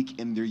unique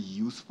in their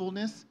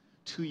usefulness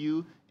to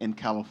you in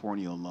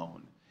California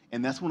alone.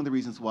 And that's one of the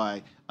reasons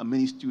why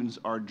many students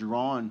are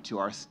drawn to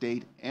our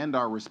state and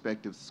our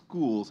respective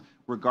schools,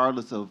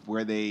 regardless of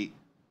where they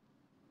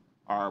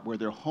are, where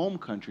their home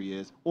country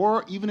is,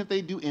 or even if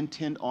they do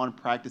intend on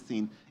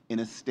practicing in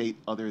a state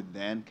other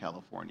than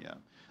California.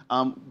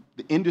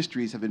 The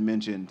industries have been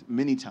mentioned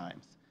many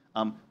times.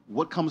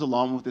 What comes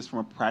along with this from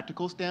a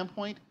practical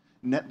standpoint?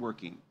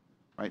 Networking,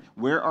 right?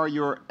 Where are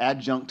your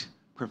adjunct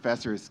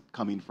professors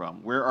coming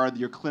from? Where are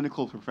your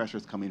clinical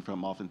professors coming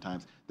from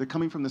oftentimes? They're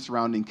coming from the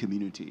surrounding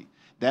community.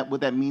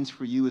 What that means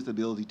for you is the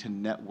ability to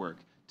network,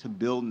 to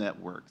build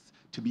networks,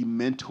 to be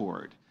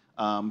mentored,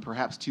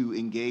 perhaps to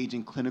engage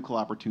in clinical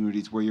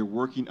opportunities where you're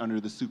working under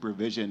the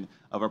supervision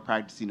of a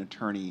practicing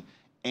attorney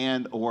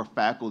and or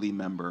faculty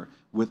member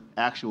with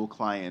actual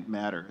client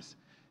matters.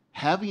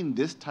 Having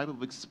this type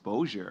of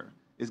exposure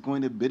is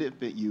going to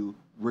benefit you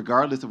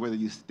regardless of whether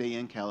you stay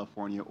in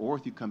California or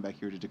if you come back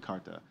here to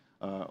Jakarta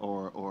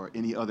or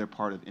any other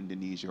part of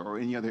Indonesia or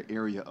any other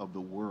area of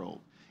the world.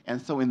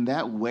 And so in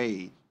that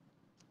way,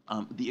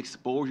 the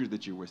exposure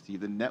that you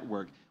receive, the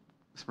network,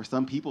 for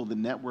some people, the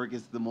network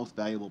is the most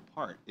valuable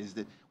part, is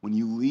that when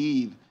you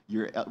leave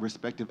your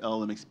respective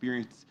LLM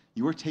experience,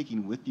 you are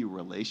taking with you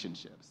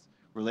relationships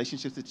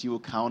that you will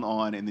count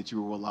on and that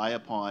you will rely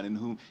upon and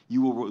whom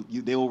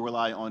they will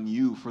rely on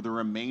you for the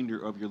remainder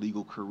of your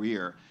legal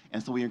career.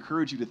 And so we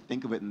encourage you to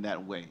think of it in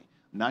that way,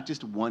 not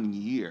just 1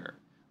 year,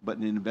 but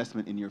an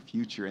investment in your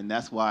future. And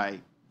that's why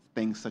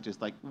things such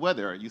as like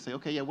weather, you say,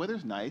 okay, yeah,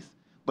 weather's nice,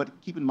 but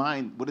keep in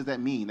mind, what does that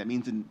mean? That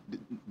means in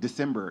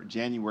December,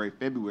 January,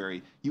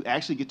 February, you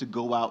actually get to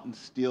go out and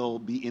still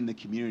be in the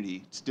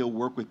community, still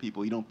work with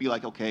people. You don't feel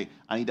like, okay,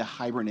 I need to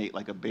hibernate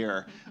like a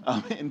bear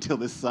until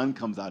the sun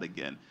comes out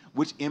again,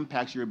 which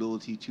impacts your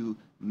ability to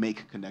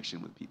make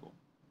connection with people.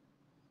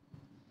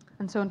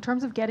 And so in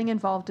terms of getting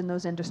involved in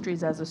those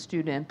industries as a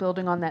student,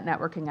 building on that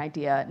networking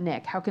idea,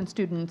 Nick, how can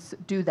students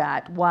do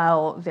that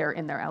while they're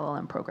in their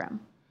LLM program?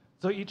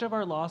 So each of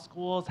our law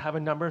schools have a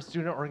number of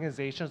student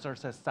organizations or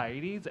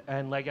societies,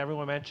 and like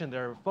everyone mentioned,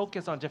 they're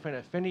focused on different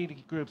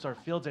affinity groups or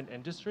fields in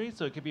industry.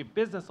 So it could be a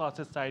business law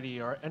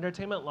society or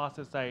entertainment law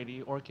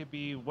society, or it could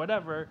be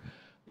whatever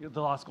the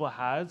law school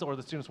has or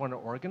the students want to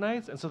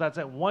organize. And so that's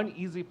one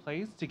easy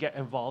place to get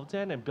involved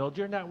in and build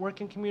your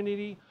networking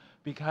community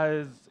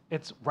because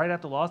it's right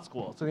at the law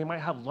school. So they might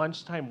have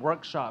lunchtime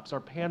workshops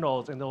or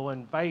panels, and they'll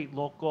invite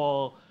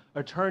local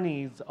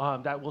attorneys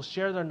that will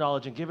share their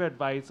knowledge and give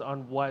advice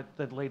on what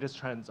the latest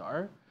trends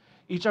are.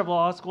 Each of our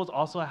law schools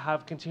also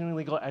have continuing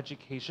legal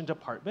education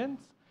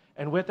departments,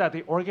 and with that,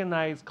 they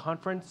organize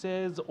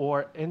conferences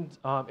or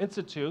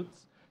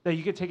institutes that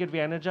you could take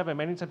advantage of, and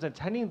many times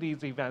attending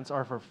these events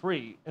are for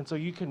free. And so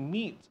you can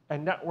meet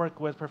and network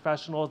with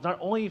professionals not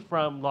only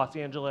from Los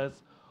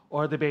Angeles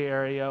or the Bay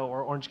Area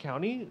or Orange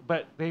County,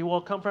 but they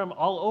will come from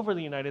all over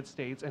the United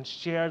States and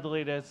share the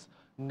latest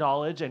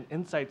knowledge and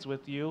insights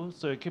with you.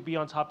 So it could be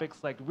on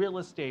topics like real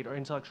estate or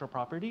intellectual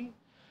property.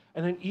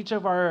 And then each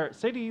of our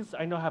cities,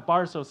 I know, have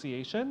bar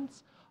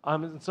associations.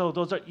 And so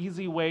those are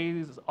easy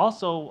ways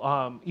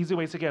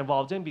to get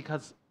involved in,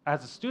 because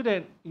as a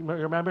student,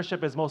 your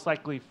membership is most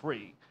likely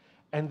free.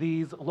 And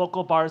these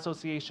local bar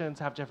associations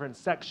have different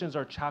sections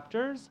or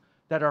chapters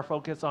that are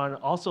focused on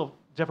also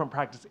different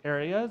practice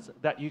areas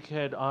that you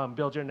could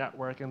build your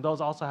network. And those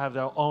also have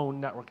their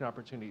own networking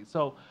opportunities.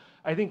 So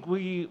I think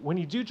when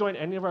you do join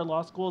any of our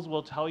law schools,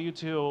 we'll tell you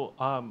to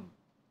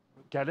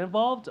get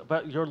involved,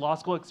 but your law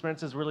school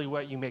experience is really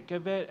what you make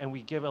of it, and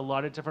we give a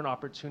lot of different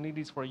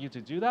opportunities for you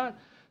to do that.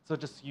 So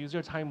just use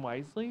your time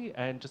wisely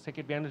and just take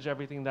advantage of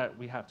everything that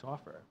we have to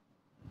offer.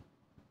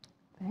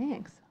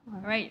 Thanks.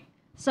 All right.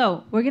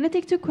 So we're going to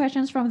take 2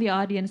 questions from the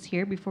audience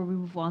here before we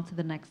move on to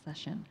the next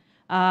session.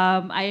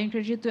 I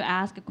encourage you to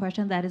ask a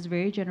question that is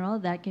very general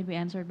that can be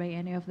answered by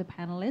any of the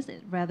panelists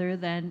rather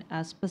than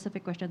a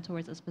specific question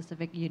towards a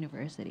specific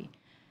university.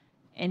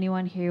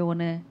 Anyone here want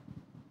to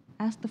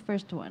ask the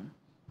first one?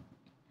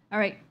 All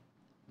right.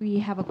 We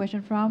have a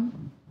question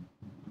from...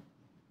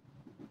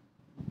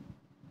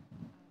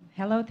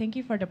 Hello, thank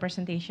you for the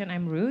presentation.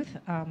 I'm Ruth.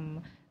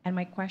 And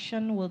my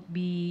question would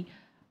be,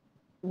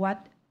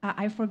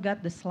 I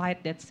forgot the slide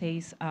that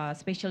says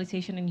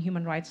specialization in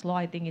human rights law.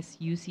 I think it's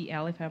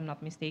UCL, if I'm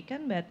not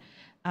mistaken. But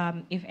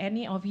if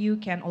any of you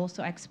can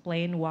also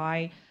explain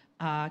why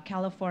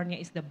California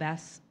is the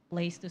best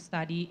place to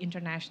study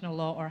international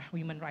law or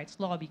human rights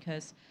law,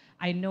 because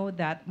I know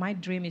that my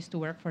dream is to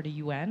work for the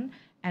UN.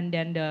 And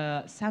then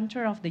the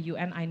center of the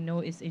UN I know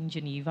is in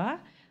Geneva.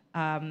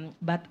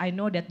 But I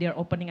know that they're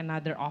opening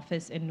another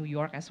office in New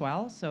York as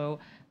well. So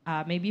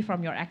maybe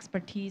from your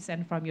expertise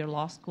and from your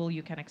law school,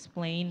 you can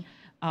explain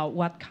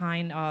what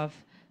kind of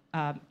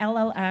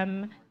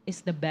LL.M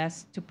is the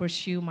best to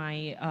pursue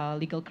my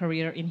legal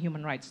career in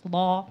human rights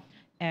law,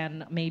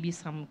 and maybe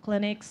some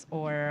clinics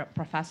or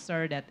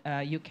professor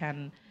that you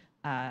can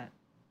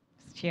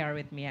share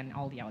with me and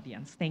all the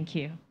audience. Thank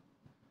you.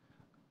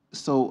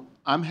 So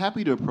I'm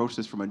happy to approach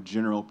this from a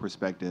general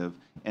perspective,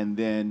 and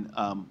then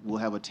we'll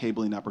have a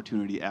tabling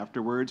opportunity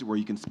afterwards where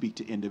you can speak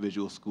to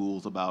individual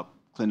schools about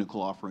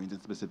clinical offerings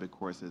and specific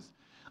courses.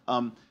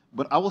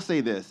 But I will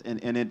say this,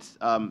 and it's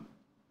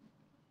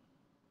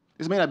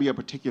this may not be a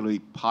particularly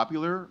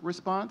popular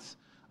response,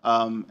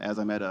 as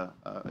I'm at a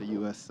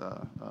U.S.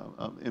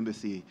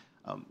 Embassy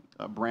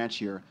branch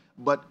here,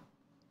 but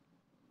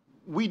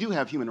we do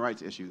have human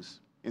rights issues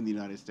in the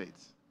United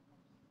States.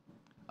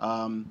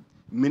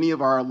 Many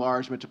of our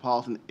large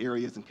metropolitan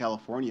areas in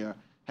California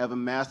have a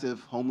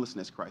massive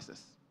homelessness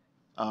crisis.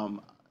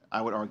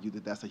 I would argue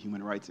that that's a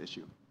human rights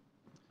issue.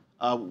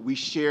 We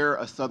share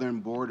a southern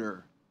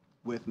border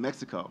with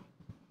Mexico,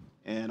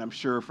 and I'm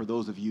sure for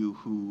those of you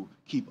who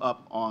keep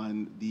up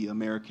on the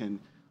American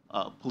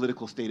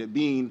political state of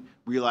being,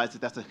 realize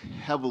that that's a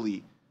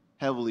heavily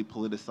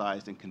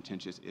politicized and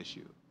contentious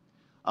issue.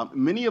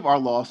 Many of our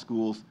law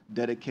schools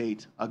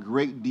dedicate a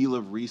great deal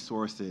of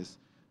resources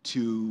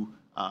to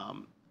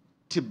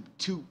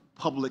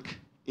public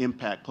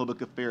impact,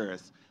 public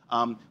affairs.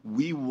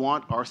 We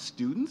want our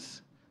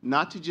students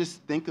not to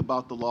just think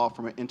about the law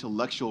from an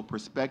intellectual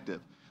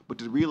perspective, but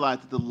to realize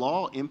that the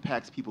law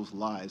impacts people's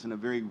lives in a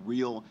very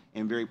real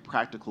and very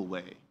practical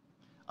way.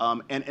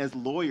 And as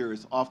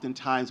lawyers,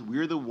 oftentimes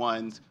we're the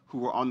ones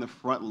who are on the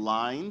front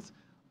lines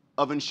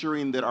of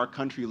ensuring that our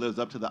country lives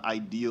up to the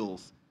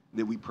ideals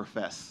that we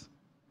profess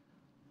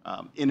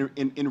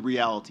in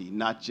reality,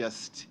 not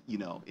just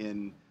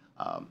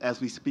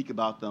as we speak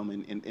about them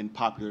in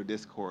popular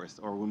discourse,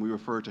 or when we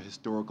refer to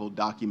historical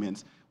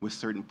documents with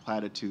certain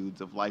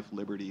platitudes of life,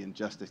 liberty, and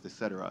justice, et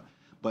cetera.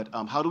 But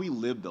how do we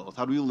live those?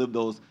 How do we live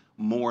those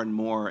more and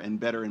more and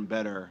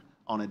better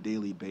on a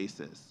daily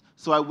basis?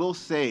 So I will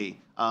say,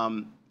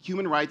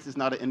 human rights is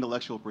not an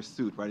intellectual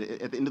pursuit, right?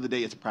 At the end of the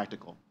day, it's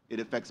practical. It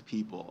affects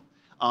people.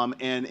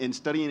 And in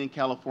studying in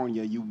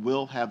California, you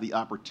will have the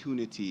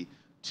opportunity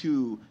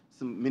to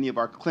many of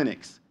our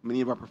clinics,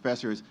 many of our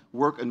professors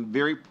work on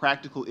very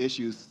practical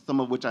issues, some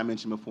of which I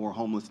mentioned before,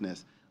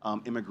 homelessness,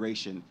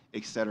 immigration,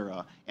 et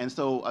cetera. And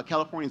so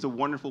California is a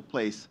wonderful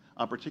place,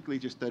 particularly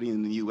if you're studying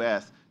in the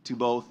US, to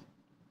both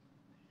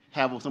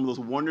have some of those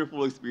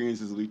wonderful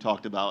experiences we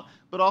talked about,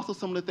 but also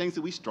some of the things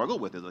that we struggle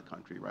with as a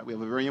country, right? We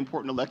have a very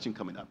important election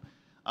coming up.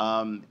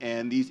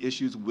 And these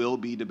issues will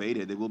be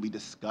debated, they will be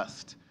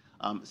discussed.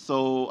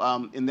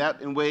 In that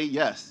way,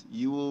 yes,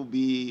 you will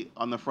be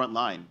on the front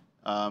line.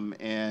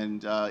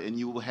 And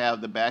you will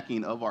have the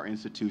backing of our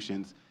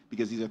institutions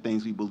because these are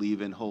things we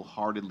believe in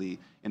wholeheartedly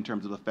in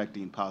terms of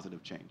affecting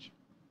positive change.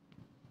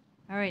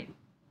 All right,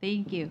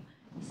 thank you.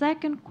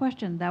 Second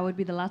question, that would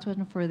be the last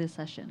question for this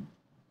session.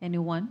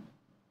 Anyone?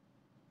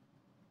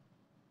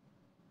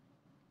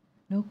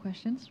 No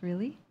questions,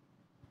 really?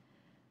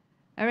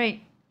 All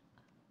right,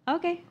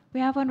 okay, we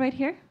have one right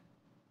here.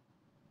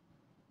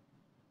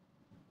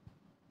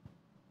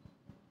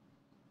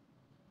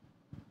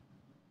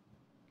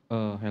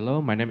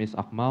 Hello, my name is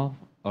Akmal.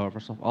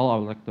 First of all, I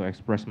would like to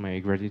express my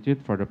gratitude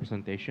for the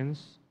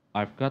presentations.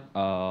 I've got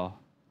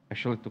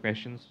actually two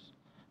questions.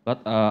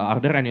 But are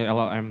there any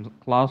LL.M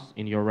class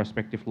in your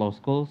respective law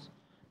schools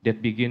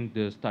that begin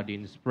the study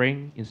in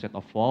spring instead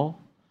of fall?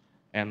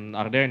 And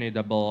are there any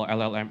double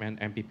LL.M and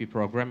MPP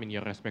program in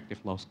your respective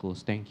law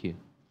schools? Thank you.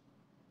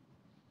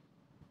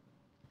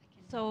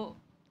 So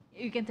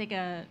you can take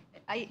a...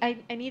 I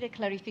need a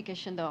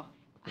clarification though.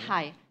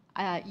 Okay.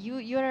 Hi,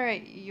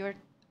 you're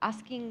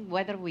asking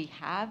whether we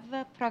have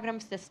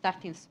programs that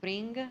start in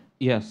spring?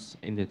 Yes,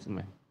 indeed,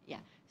 ma'am. Yeah.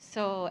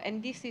 So,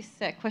 and this is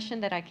a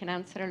question that I can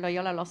answer.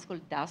 Loyola Law School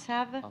does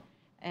have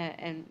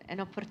an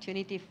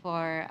opportunity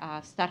for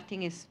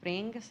starting in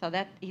spring. So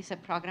that is a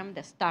program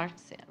that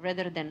starts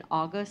rather than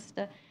August.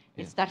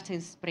 It starts in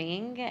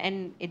spring,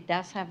 and it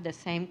does have the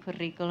same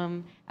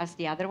curriculum as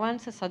the other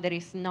ones. So there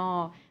is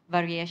no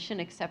variation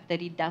except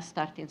that it does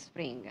start in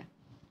spring.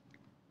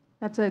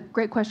 That's a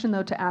great question,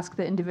 though, to ask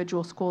the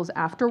individual schools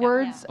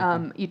afterwards.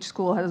 Each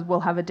school will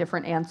have a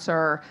different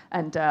answer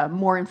and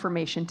more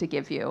information to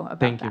give you about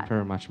Thank you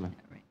very much, ma'am.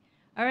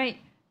 All right,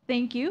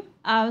 thank you.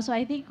 So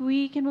I think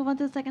we can move on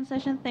to the second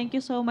session. Thank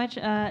you so much,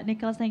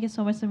 Nicholas. Thank you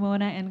so much,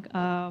 Simona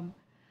and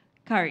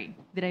Kari.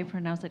 Did I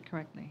pronounce it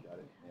correctly?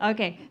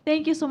 Okay,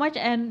 thank you so much.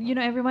 And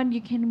everyone,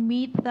 you can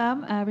meet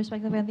them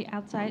respectively on the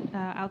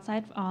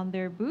outside on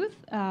their booth.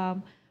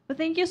 But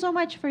thank you so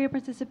much for your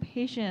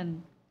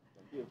participation.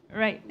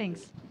 Right,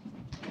 thanks.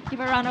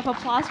 Give a round of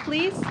applause,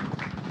 please.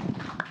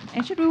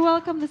 And should we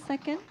welcome the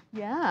second?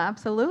 Yeah,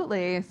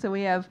 absolutely. So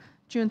we have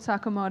June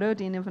Sakamoto,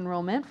 Dean of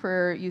Enrollment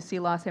for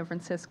UC Law San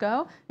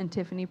Francisco, and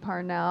Tiffany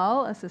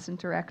Parnell, Assistant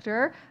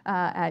Director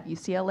at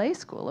UCLA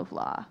School of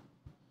Law.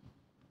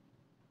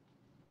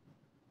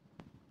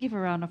 Give a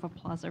round of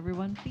applause,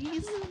 everyone,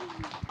 please.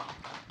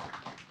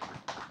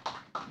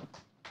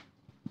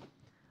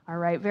 All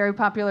right, very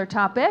popular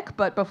topic,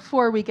 but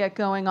before we get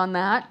going on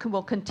that,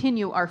 we'll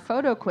continue our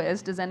photo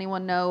quiz. Does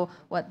anyone know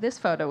what this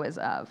photo is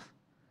of?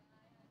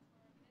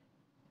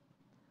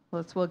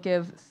 We'll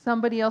give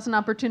somebody else an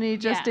opportunity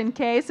just in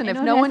case, and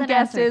if no one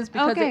guesses,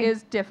 because it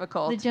is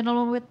difficult. The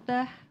gentleman with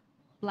the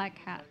black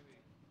hat.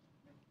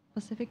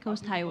 Pacific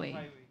Coast Highway.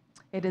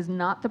 It is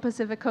not the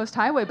Pacific Coast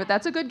Highway, but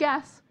that's a good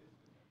guess.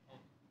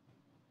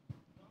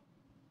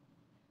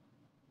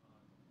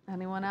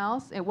 Anyone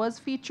else? It was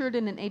featured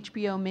in an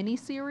HBO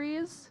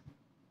miniseries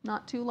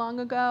not too long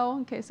ago,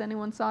 in case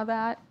anyone saw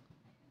that.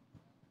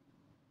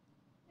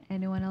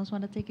 Anyone else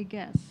want to take a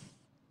guess?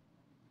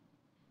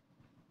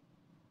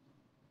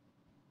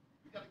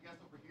 You got a guess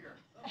over here.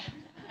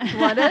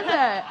 What is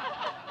it?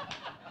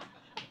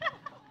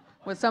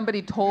 Was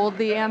somebody told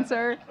the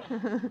answer?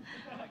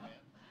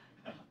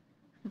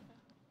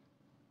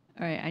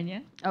 All right,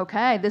 Anya?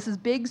 Okay, this is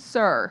Big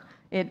Sur.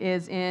 It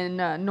is in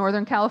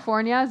Northern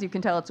California. As you can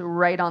tell, it's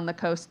right on the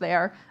coast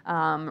there.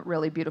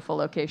 Really beautiful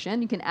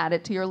location. You can add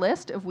it to your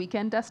list of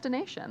weekend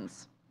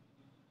destinations.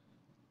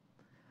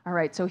 All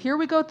right, so here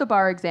we go with the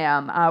bar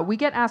exam. We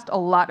get asked a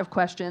lot of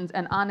questions,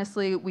 and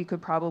honestly, we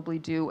could probably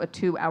do a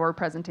 2-hour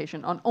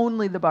presentation on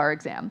only the bar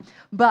exam.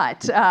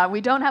 But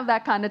we don't have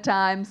that kind of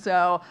time,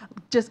 so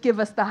just give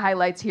us the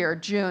highlights here.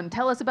 June,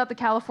 tell us about the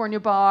California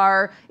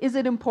bar. Is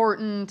it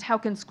important? How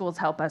can schools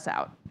help us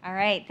out? All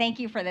right, thank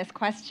you for this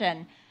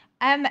question.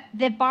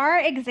 The bar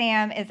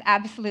exam is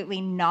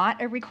absolutely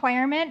not a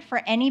requirement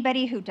for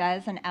anybody who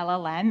does an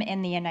LLM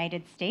in the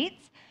United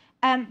States.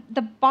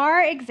 The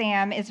bar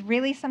exam is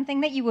really something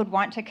that you would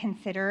want to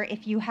consider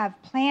if you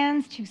have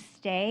plans to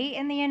stay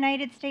in the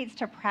United States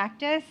to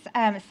practice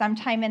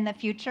sometime in the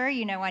future.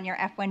 You know, on your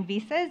F1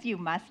 visas, you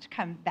must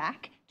come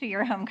back to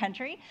your home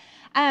country.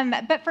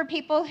 But for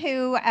people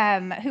who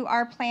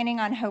are planning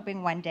on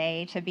hoping one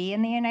day to be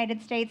in the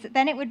United States,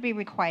 then it would be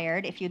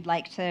required if you'd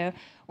like to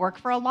work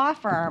for a law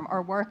firm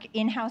or work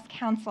in-house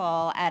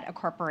counsel at a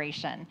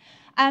corporation.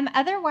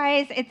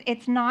 Otherwise,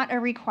 it's not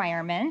a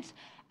requirement.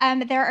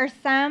 There are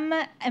some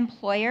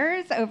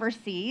employers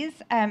overseas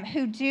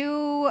who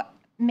do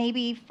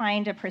maybe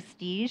find a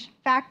prestige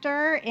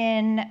factor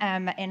in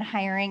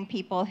hiring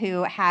people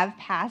who have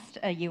passed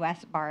a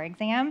U.S. bar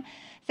exam.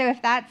 So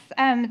if that's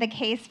the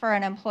case for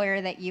an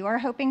employer that you are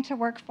hoping to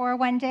work for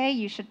one day,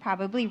 you should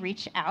probably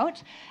reach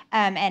out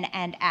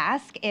and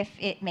ask if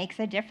it makes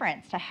a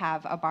difference to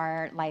have a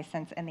bar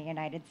license in the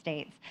United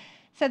States.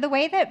 So the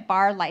way that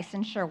bar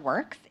licensure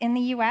works in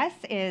the US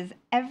is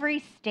every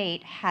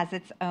state has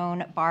its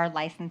own bar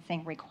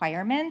licensing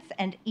requirements,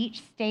 and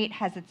each state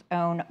has its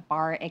own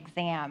bar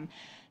exam.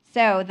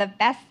 So the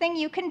best thing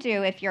you can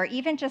do if you're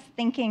even just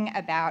thinking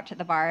about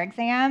the bar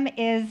exam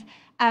is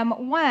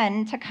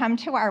one, to come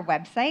to our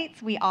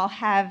websites. We all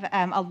have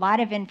a lot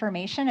of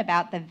information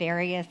about the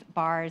various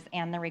bars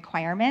and the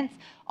requirements.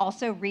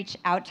 Also reach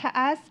out to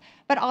us,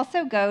 but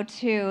also go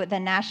to the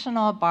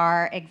National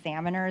Bar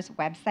Examiner's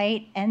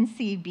website,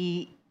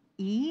 ncbe.com.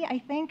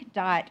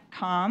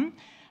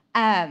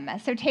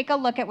 So take a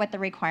look at what the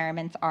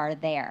requirements are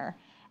there.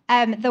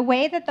 The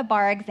way that the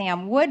bar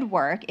exam would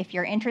work, if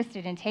you're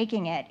interested in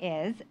taking it,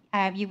 is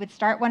you would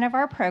start one of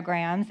our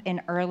programs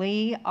in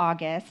early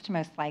August,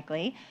 most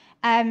likely.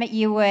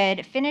 You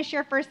would finish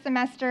your first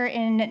semester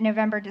in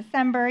November,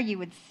 December. You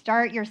would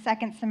start your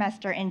second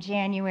semester in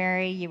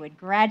January. You would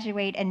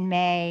graduate in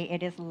May.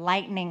 It is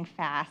lightning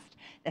fast,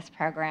 this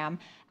program.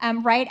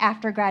 Right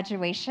after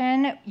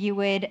graduation, you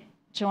would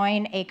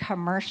join a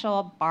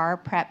commercial bar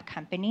prep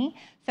company.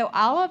 So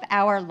all of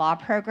our law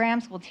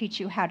programs will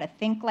teach you how to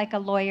think like a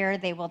lawyer.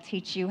 They will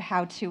teach you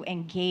how to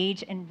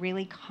engage in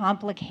really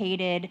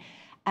complicated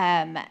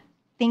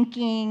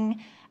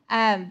thinking.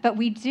 But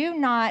we do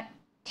not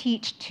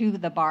teach to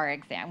the bar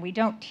exam. We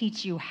don't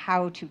teach you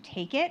how to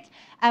take it.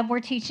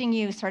 We're teaching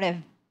you sort of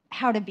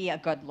how to be a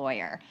good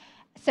lawyer.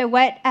 So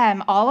what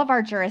all of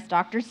our Juris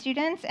Doctor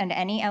students and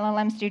any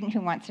LLM student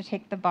who wants to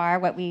take the bar,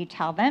 what we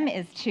tell them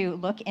is to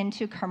look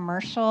into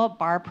commercial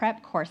bar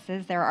prep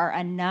courses. There are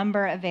a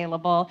number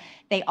available.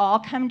 They all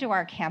come to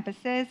our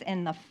campuses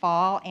in the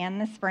fall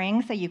and the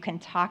spring, so you can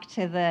talk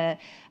to the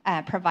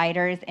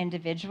providers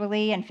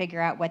individually and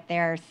figure out what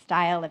their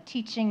style of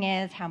teaching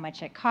is, how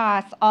much it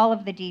costs, all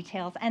of the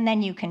details, and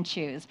then you can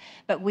choose.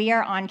 But we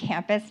are on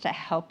campus to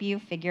help you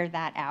figure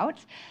that out.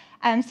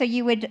 So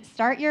you would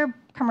start your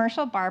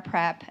commercial bar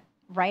prep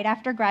right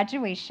after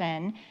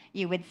graduation.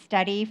 You would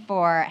study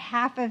for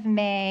half of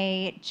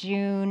May,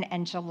 June,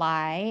 and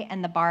July,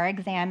 and the bar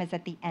exam is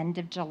at the end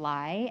of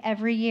July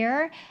every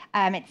year.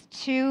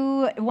 It's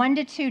 1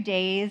 to 2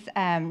 days,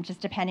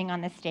 just depending on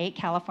the state.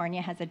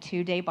 California has a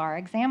 2-day bar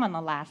exam on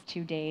the last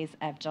 2 days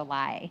of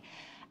July.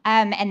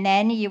 And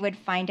then you would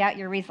find out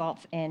your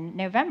results in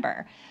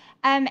November.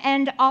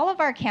 And all of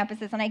our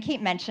campuses, and I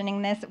keep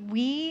mentioning this,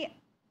 we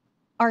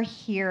are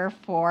here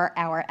for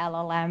our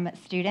LLM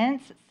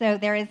students. So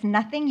there is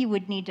nothing you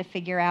would need to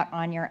figure out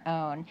on your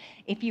own.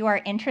 If you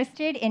are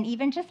interested in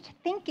even just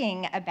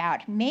thinking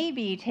about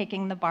maybe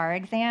taking the bar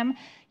exam,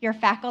 your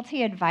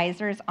faculty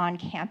advisors on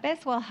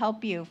campus will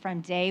help you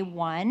from day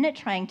one,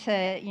 trying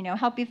to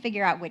help you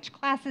figure out which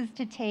classes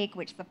to take,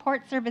 which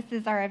support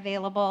services are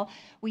available.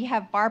 We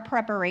have bar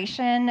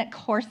preparation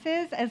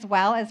courses as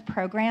well as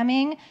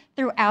programming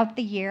throughout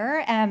the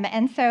year.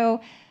 And so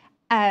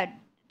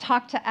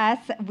talk to us.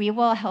 We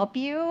will help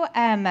you.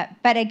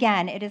 But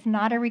again, it is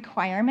not a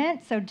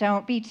requirement, so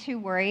don't be too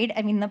worried.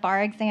 I mean, the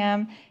bar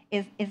exam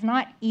is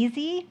not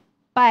easy,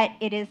 but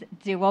it is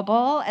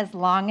doable as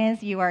long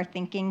as you are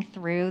thinking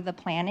through the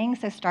planning.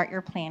 So start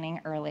your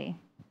planning early.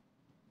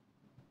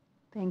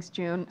 Thanks,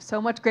 June.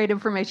 So much great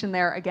information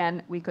there.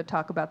 Again, we could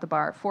talk about the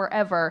bar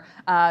forever.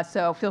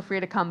 So feel free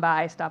to come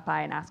by, stop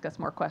by, and ask us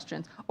more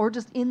questions. Or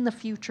just in the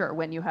future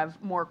when you have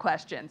more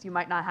questions. You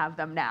might not have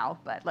them now,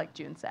 but like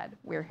June said,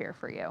 we're here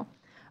for you.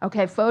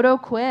 Okay, photo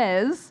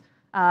quiz.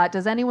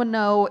 Does anyone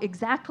know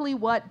exactly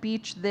what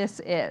beach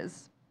this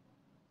is?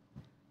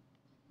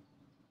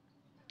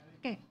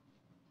 Okay.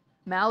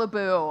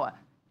 Malibu.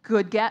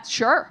 Good guess.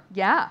 Sure.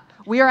 Yeah.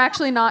 We are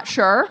actually not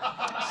sure.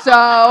 So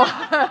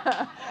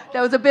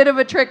that was a bit of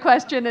a trick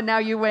question, and now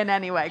you win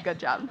anyway. Good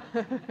job.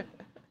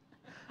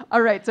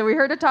 All right. So we're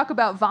here to talk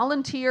about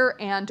volunteer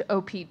and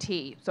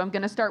OPT. So I'm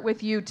going to start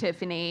with you,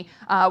 Tiffany.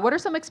 What are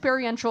some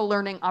experiential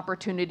learning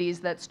opportunities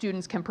that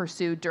students can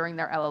pursue during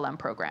their LLM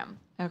program?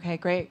 Okay,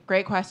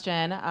 great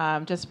question.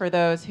 Just for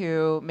those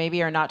who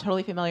maybe are not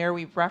totally familiar,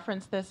 we've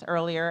referenced this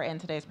earlier in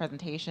today's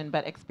presentation,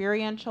 but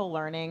experiential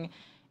learning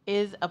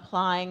is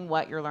applying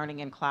what you're learning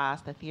in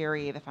class, the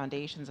theory, the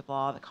foundations of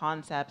law, the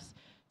concepts,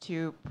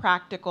 to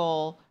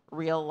practical,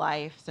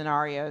 real-life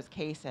scenarios,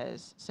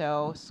 cases.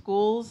 So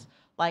schools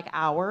like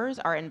ours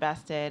are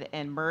invested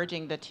in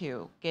merging the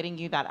two, getting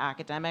you that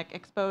academic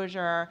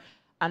exposure,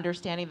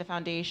 understanding the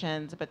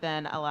foundations, but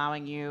then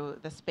allowing you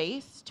the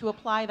space to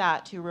apply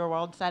that to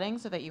real-world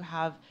settings so that you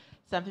have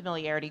some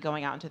familiarity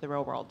going out into the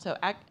real world. So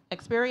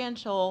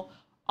experiential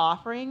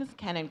offerings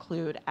can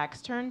include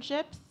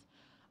externships,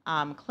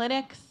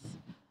 clinics,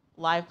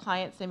 live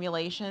client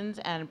simulations,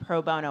 and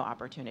pro bono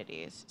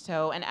opportunities.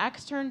 So an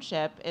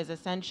externship is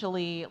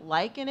essentially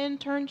like an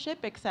internship,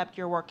 except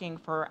you're working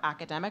for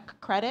academic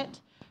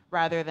credit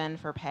rather than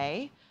for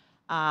pay.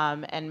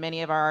 And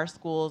many of our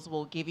schools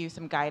will give you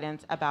some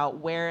guidance about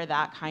where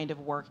that kind of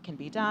work can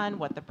be done,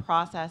 what the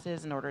process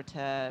is in order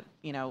to,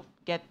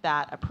 get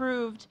that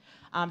approved.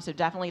 So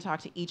definitely talk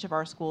to each of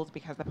our schools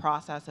because the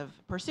process of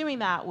pursuing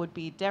that would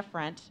be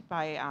different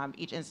by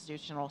each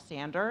institutional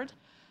standard.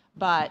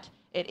 But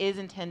it is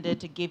intended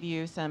to give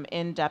you some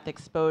in-depth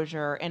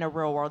exposure in a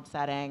real-world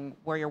setting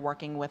where you're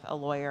working with a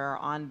lawyer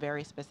on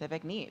very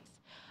specific needs.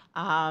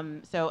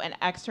 So an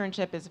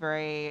externship is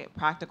very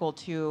practical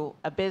to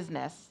a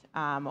business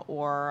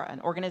or an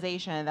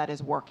organization that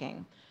is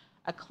working.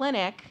 A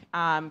clinic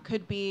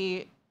could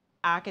be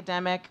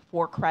academic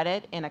for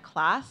credit in a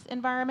class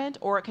environment,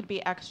 or it could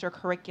be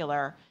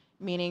extracurricular,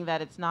 meaning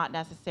that it's not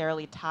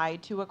necessarily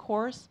tied to a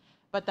course,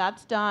 but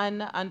that's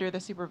done under the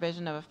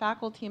supervision of a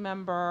faculty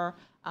member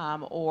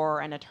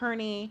or an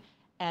attorney.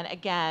 And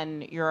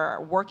again, you're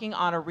working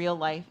on a real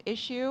life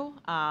issue,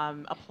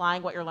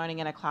 applying what you're learning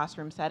in a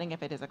classroom setting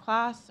if it is a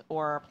class,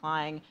 or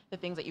applying the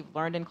things that you've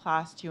learned in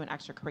class to an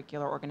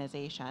extracurricular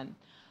organization.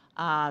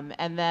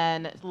 And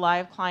then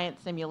live client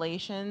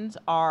simulations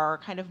are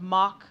kind of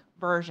mock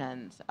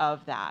versions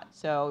of that.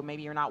 So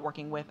maybe you're not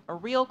working with a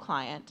real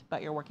client,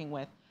 but you're working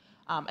with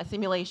a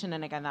simulation,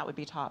 and again, that would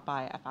be taught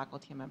by a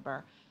faculty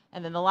member.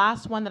 And then the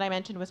last one that I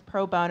mentioned was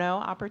pro bono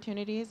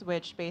opportunities,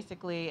 which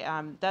basically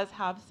does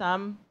have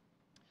some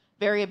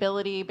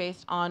variability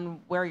based on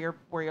where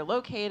you're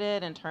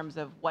located in terms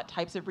of what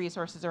types of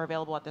resources are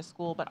available at the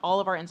school, but all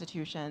of our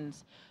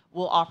institutions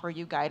will offer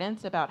you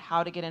guidance about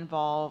how to get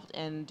involved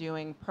in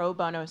doing pro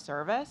bono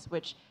service,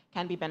 which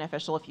can be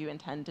beneficial if you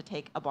intend to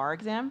take a bar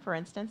exam, for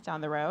instance,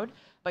 down the road.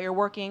 But you're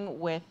working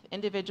with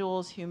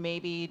individuals who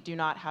maybe do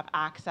not have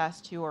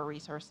access to or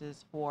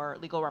resources for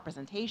legal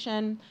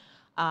representation.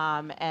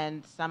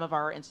 And some of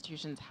our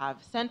institutions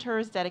have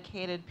centers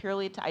dedicated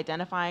purely to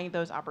identifying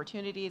those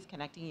opportunities,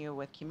 connecting you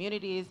with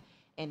communities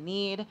in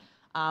need,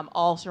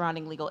 all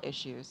surrounding legal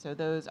issues. So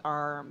those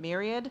are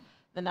myriad,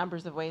 the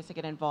numbers of ways to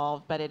get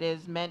involved, but it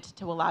is meant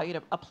to allow you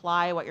to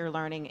apply what you're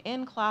learning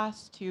in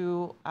class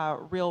to a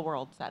real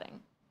world setting.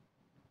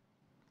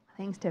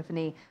 Thanks,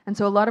 Tiffany. And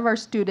so a lot of our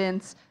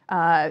students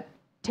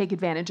take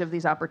advantage of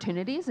these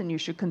opportunities, and you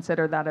should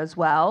consider that as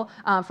well.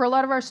 For a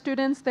lot of our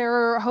students,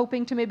 they're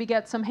hoping to maybe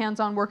get some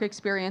hands-on work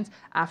experience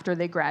after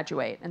they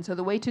graduate. And so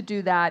the way to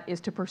do that is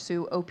to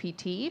pursue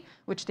OPT,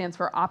 which stands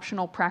for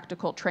Optional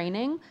Practical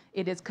Training.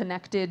 It is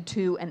connected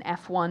to an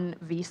F1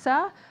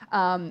 visa.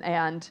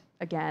 And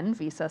again,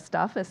 visa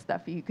stuff is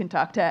stuff you can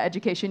talk to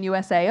Education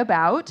USA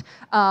about.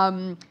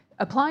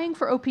 Applying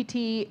for OPT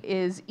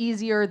is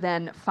easier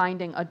than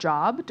finding a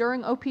job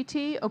during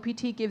OPT.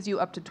 OPT gives you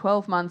up to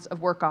 12 months of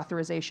work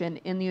authorization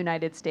in the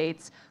United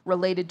States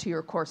related to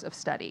your course of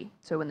study.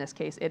 So in this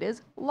case, it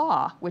is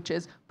law, which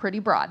is pretty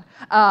broad.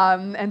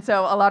 And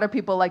so a lot of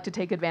people like to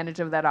take advantage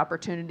of that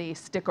opportunity,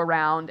 stick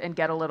around, and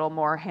get a little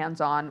more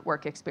hands-on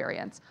work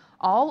experience.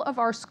 All of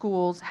our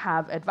schools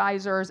have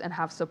advisors and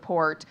have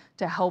support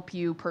to help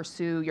you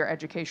pursue your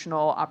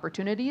educational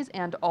opportunities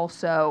and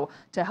also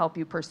to help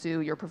you pursue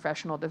your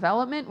professional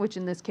development, which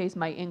in this case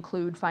might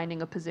include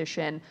finding a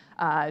position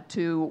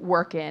to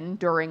work in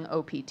during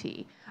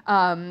OPT.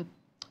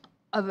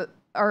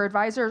 Our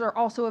advisors are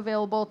also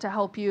available to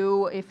help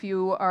you if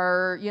you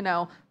are,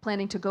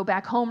 planning to go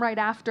back home right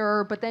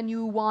after, but then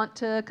you want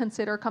to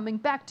consider coming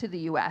back to the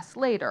US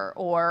later,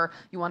 or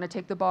you want to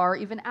take the bar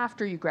even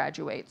after you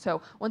graduate. So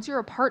once you're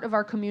a part of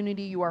our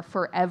community, you are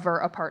forever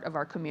a part of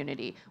our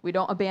community. We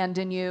don't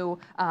abandon you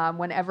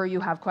whenever you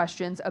have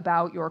questions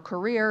about your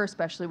career,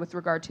 especially with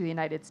regard to the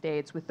United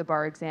States with the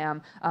bar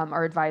exam.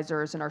 Our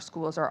advisors and our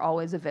schools are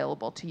always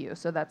available to you.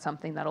 So that's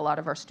something that a lot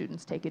of our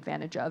students take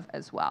advantage of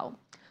as well.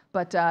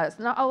 But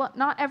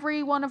not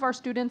every one of our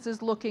students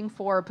is looking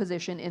for a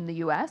position in the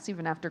US,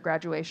 even after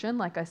graduation.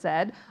 Like I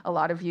said, a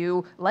lot of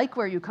you like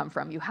where you come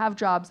from. You have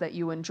jobs that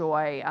you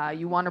enjoy.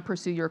 You want to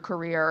pursue your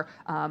career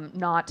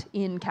not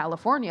in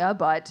California,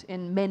 but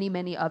in many,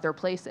 many other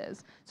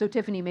places. So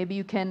Tiffany, maybe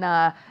you can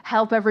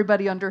help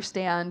everybody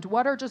understand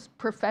what are just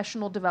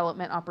professional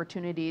development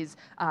opportunities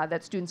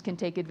that students can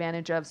take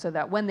advantage of so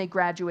that when they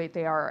graduate,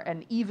 they are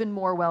an even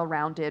more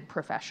well-rounded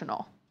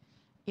professional.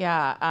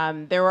 Yeah,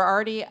 there were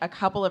already a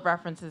couple of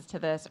references to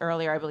this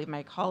earlier. I believe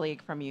my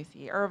colleague from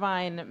UC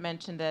Irvine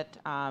mentioned it.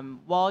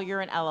 While you're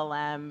an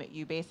LLM,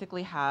 you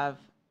basically have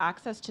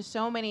access to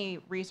so many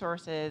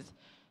resources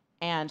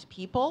and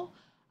people,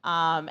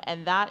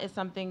 and that is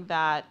something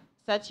that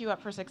sets you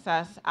up for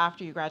success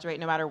after you graduate,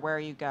 no matter where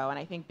you go. And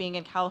I think being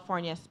in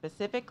California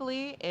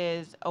specifically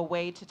is a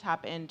way to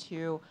tap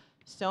into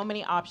so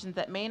many options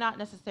that may not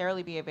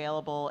necessarily be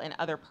available in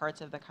other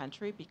parts of the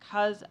country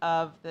because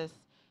of this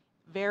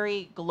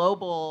very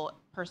global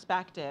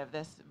perspective,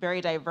 this very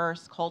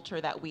diverse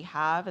culture that we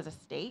have as a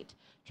state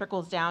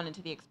trickles down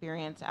into the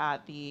experience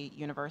at the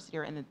university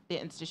or in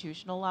the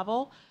institutional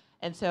level.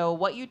 And so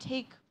what you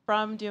take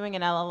from doing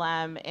an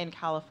LLM in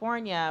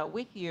California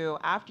with you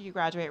after you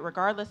graduate,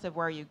 regardless of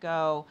where you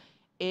go,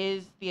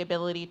 is the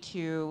ability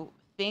to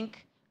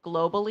think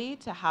globally,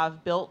 to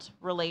have built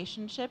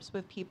relationships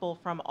with people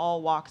from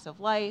all walks of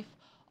life,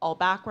 all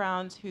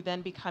backgrounds, who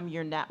then become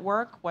your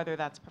network, whether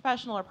that's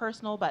professional or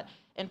personal, but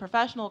in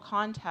professional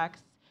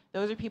contexts,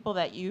 those are people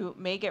that you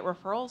may get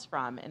referrals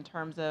from in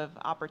terms of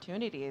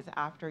opportunities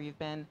after you've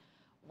been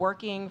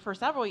working for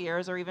several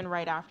years or even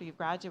right after you've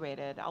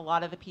graduated. A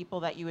lot of the people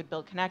that you would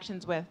build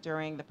connections with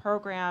during the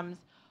programs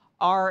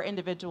are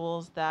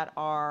individuals that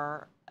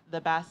are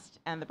the best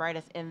and the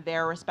brightest in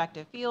their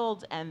respective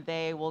fields, and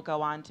they will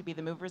go on to be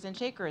the movers and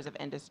shakers of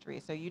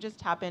industry. So you just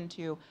tap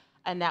into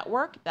a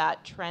network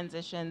that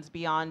transitions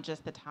beyond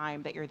just the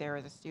time that you're there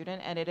as a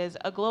student, and it is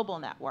a global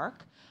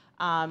network.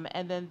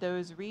 And then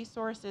those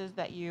resources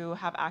that you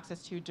have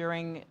access to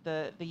during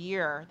the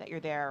year that you're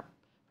there,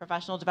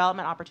 professional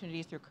development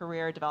opportunities through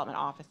career development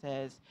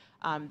offices,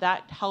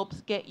 that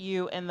helps get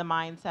you in the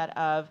mindset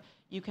of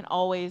you can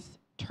always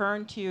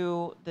turn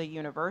to the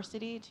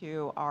university,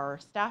 to our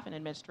staff and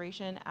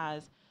administration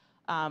as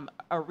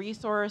a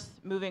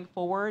resource moving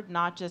forward,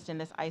 not just in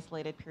this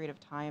isolated period of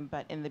time,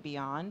 but in the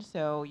beyond.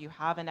 So you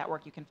have a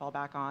network you can fall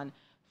back on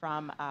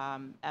from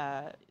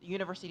a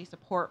university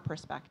support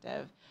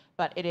perspective.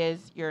 But it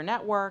is your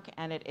network,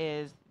 and it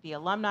is the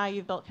alumni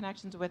you've built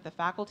connections with, the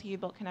faculty you've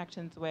built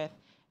connections with,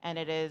 and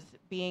it is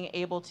being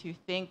able to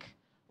think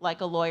like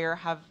a lawyer,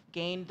 have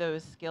gained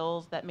those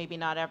skills that maybe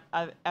not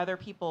other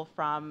people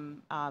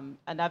from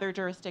another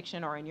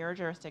jurisdiction or in your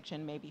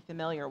jurisdiction may be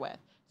familiar with.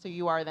 So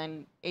you are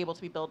then able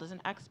to be billed as an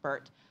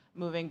expert,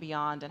 moving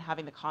beyond and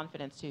having the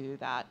confidence to do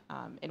that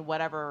in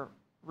whatever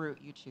route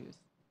you choose.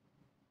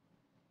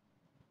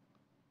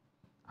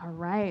 All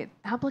right,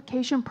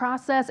 application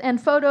process and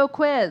photo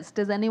quiz.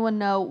 Does anyone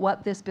know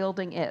what this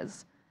building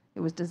is? It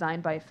was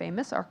designed by a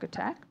famous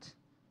architect.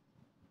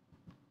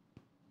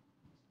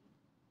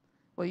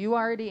 Well, you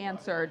already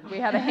answered. We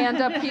had a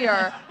hand up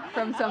here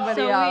from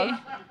somebody else.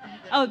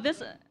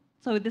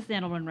 So this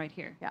gentleman right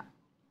here. Yeah.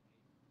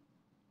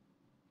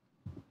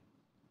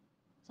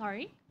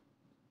 Sorry?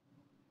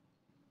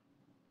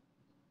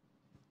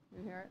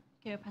 You hear it?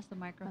 Can you pass the A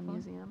microphone?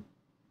 museum.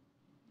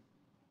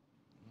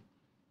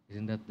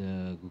 Isn't that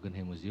the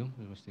Guggenheim Museum,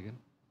 if I'm mistaken?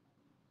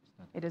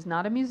 It is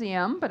not a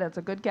museum, but it's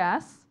a good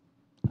guess.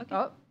 Okay.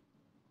 Oh,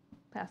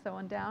 pass that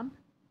one down.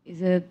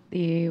 Is it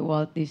the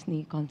Walt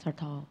Disney Concert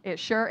Hall? It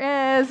sure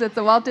is. It's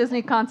the Walt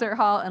Disney Concert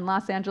Hall in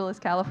Los Angeles,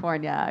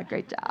 California.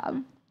 Great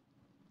job.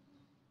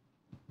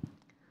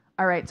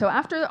 All right, so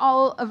after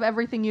all of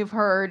everything you've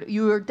heard,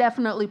 you are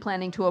definitely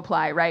planning to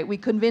apply, right? We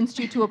convinced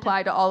you to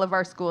apply to all of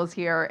our schools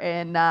here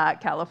in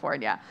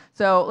California.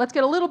 So let's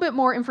get a little bit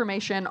more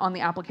information on the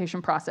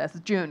application process.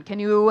 June, can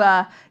you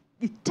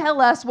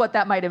tell us what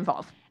that might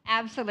involve?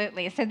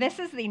 Absolutely. So this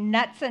is the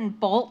nuts and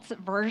bolts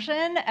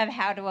version of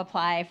how to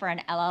apply for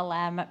an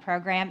LLM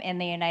program in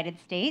the United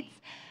States.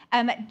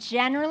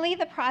 Generally,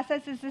 the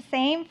process is the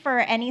same for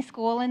any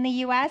school in the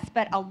US,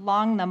 but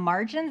along the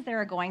margins,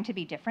 there are going to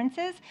be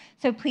differences.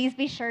 So please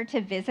be sure to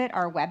visit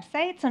our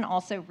websites and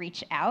also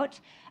reach out.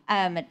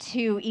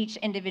 to each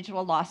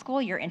individual law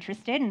school you're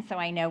interested, and so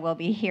I know we'll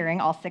be hearing,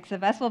 all 6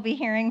 of us will be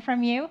hearing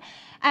from you.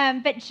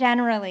 But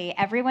generally,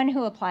 everyone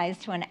who applies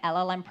to an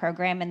LLM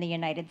program in the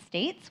United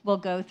States will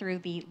go through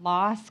the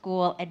Law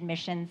School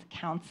Admissions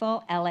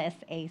Council,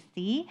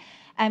 LSAC.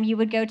 You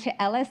would go to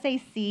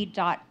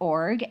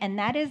lsac.org, and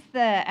that is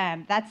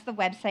that's the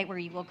website where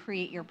you will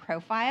create your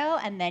profile,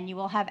 and then you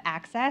will have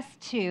access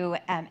to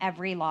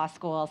every law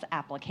school's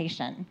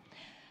application.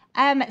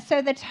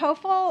 So the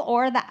TOEFL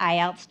or the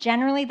IELTS,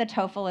 generally the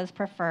TOEFL is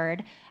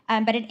preferred,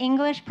 but an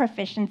English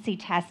proficiency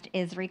test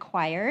is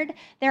required.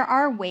 There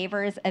are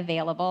waivers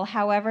available,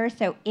 however,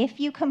 so if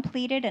you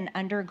completed an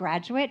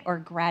undergraduate or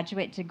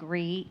graduate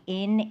degree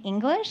in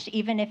English,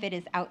 even if it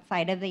is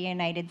outside of the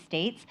United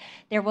States,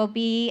 there will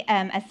be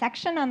a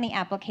section on the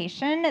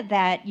application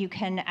that you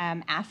can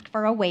ask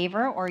for a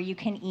waiver, or you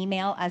can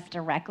email us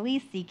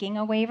directly seeking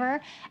a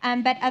waiver.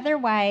 But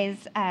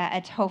otherwise,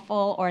 a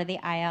TOEFL or the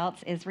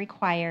IELTS is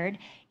required.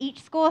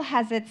 Each school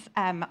has its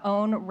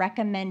own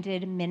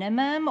recommended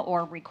minimum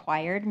or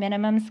required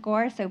minimum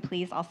score, so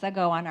please also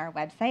go on our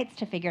websites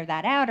to figure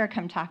that out, or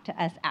come talk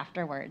to us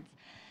afterwards.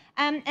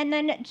 And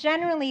then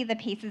generally the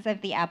pieces of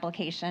the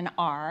application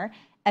are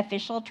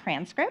official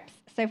transcripts.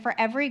 So for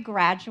every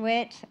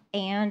graduate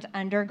and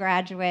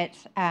undergraduate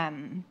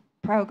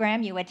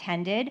program you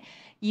attended,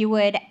 you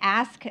would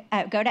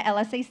go to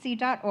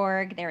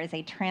lsac.org. There is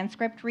a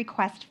transcript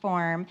request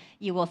form.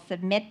 You will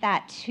submit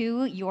that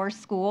to your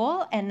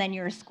school, and then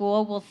your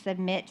school will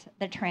submit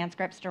the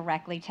transcripts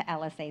directly to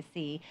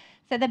LSAC.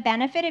 So the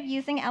benefit of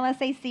using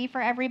LSAC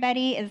for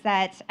everybody is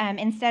that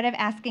instead of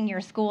asking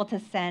your school to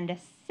send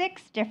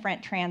 6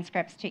 different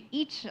transcripts to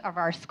each of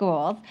our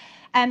schools,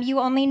 you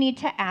only need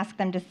to ask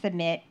them to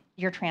submit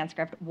your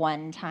transcript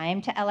one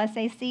time to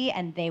LSAC,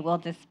 and they will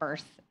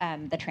disperse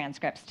the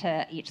transcripts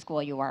to each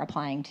school you are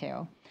applying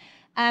to.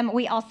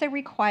 We also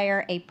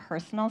require a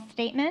personal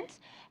statement.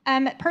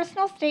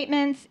 Personal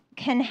statements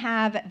can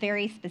have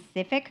very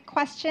specific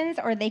questions,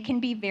 or they can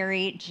be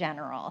very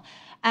general.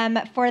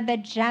 For the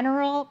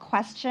general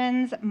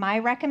questions, my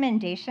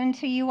recommendation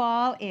to you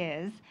all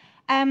is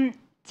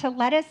to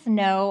let us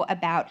know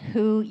about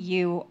who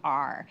you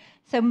are.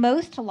 So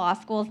most law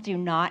schools do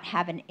not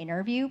have an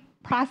interview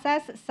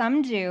process.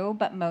 Some do,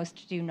 but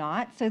most do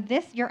not. So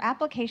your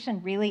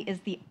application really is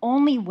the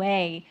only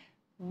way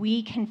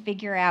we can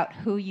figure out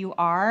who you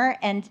are,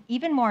 and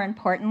even more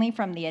importantly,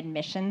 from the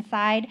admission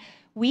side,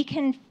 we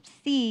can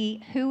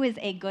see who is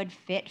a good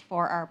fit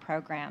for our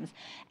programs.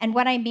 And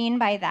what I mean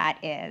by that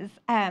is,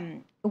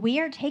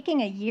 we are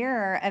taking a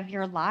year of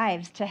your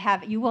lives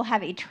to you will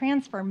have a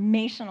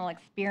transformational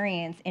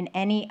experience in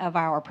any of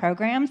our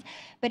programs,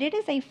 but it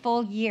is a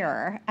full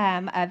year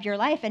of your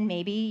life, and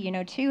maybe,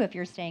 2 if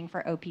you're staying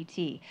for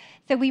OPT.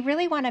 So we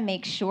really want to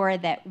make sure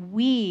that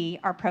we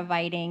are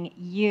providing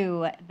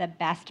you the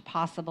best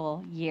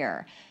possible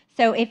year.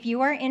 So if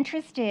you are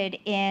interested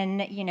in,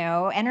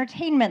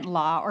 entertainment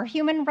law or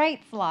human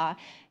rights law,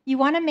 you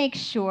want to make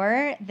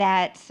sure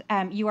that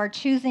you are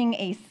choosing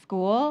a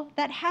school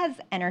that has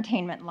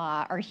entertainment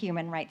law or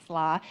human rights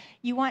law.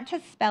 You want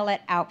to spell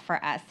it out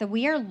for us. So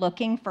we are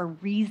looking for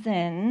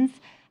reasons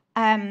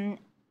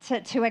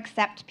to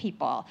accept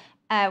people.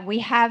 We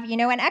have,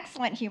 an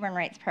excellent human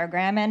rights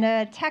program and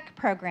a tech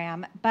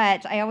program,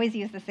 but I always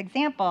use this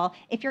example.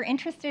 If you're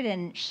interested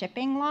in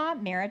shipping law,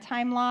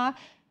 maritime law,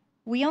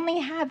 we only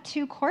have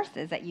 2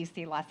 courses at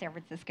UC Law San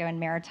Francisco in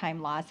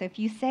maritime law. So if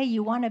you say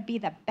you want to be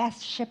the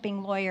best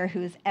shipping lawyer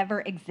who's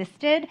ever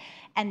existed,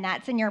 and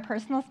that's in your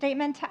personal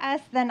statement to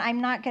us, then I'm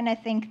not going to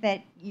think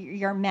that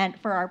you're meant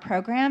for our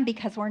program,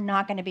 because we're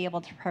not going to be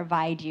able to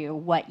provide you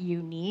what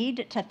you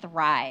need to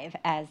thrive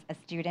as a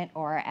student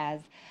or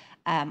as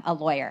a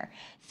lawyer.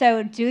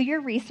 So do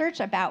your research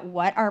about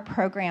what our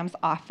programs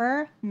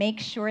offer. Make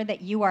sure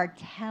that you are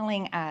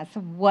telling us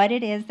what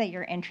it is that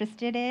you're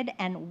interested in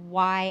and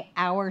why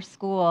our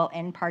school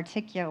in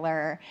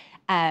particular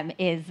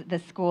is the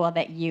school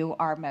that you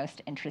are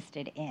most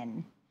interested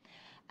in.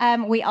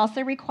 We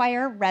also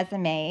require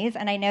resumes,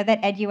 and I know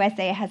that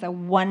EdUSA has a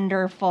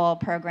wonderful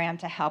program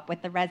to help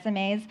with the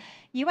resumes.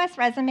 US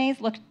resumes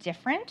look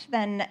different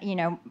than,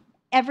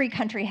 every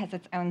country has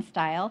its own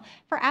style.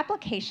 For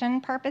application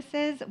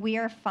purposes, we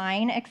are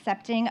fine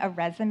accepting a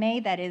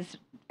resume that is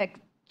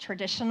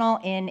traditional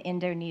in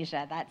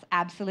Indonesia. That's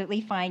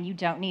absolutely fine. You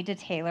don't need to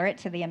tailor it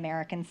to the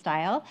American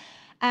style.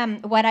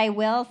 What I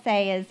will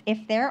say is,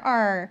 if there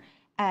are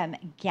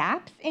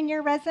gaps in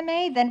your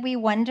resume, then we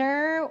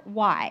wonder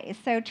why.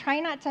 So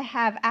try not to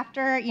have,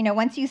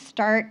 once you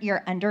start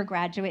your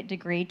undergraduate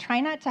degree,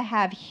 try not to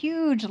have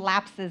huge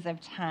lapses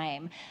of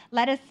time.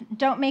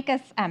 Don't make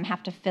us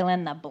have to fill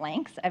in the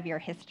blanks of your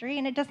history,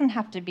 and it doesn't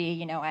have to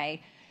be,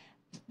 I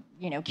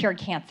cured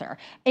cancer.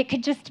 It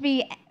could just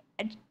be,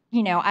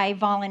 I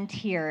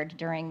volunteered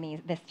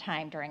during this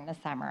time during the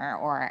summer,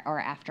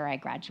 or after I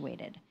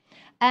graduated.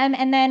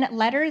 And then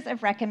letters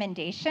of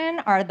recommendation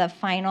are the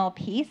final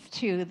piece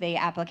to the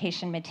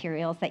application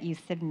materials that you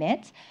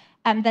submit.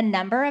 The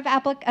number of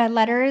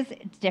letters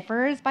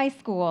differs by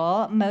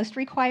school. Most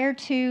require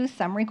 2,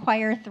 some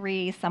require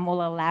 3, some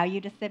will allow you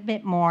to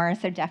submit more,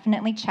 so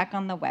definitely check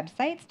on the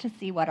websites to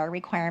see what our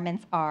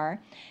requirements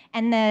are.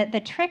 And the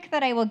trick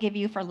that I will give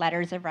you for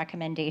letters of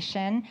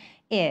recommendation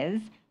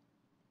is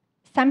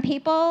some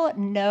people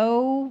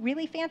know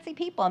really fancy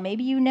people.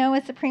 Maybe you know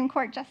a Supreme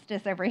Court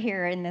justice over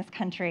here in this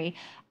country.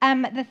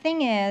 The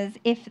thing is,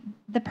 if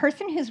the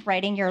person who's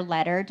writing your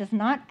letter does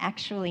not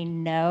actually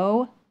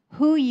know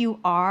who you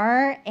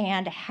are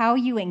and how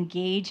you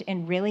engage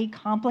in really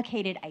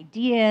complicated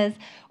ideas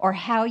or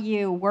how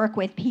you work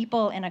with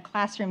people in a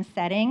classroom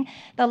setting,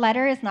 the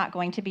letter is not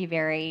going to be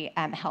very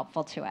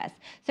helpful to us.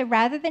 So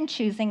rather than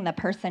choosing the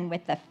person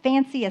with the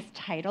fanciest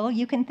title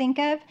you can think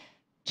of,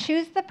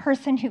 choose the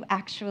person who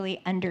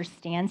actually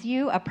understands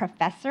you, a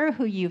professor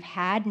who you've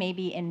had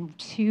maybe in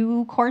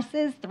 2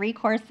 courses, 3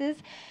 courses,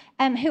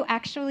 who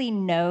actually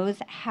knows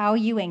how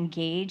you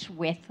engage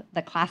with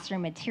the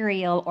classroom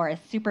material, or a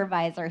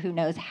supervisor who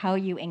knows how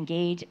you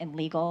engage in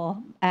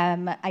legal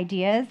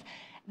ideas.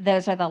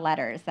 Those are the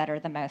letters that are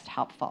the most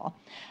helpful.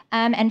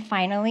 And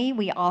finally,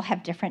 we all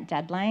have different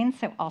deadlines,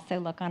 so also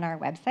look on our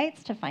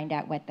websites to find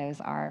out what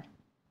those are.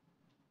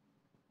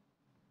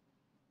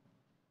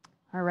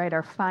 All right,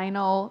 our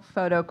final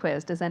photo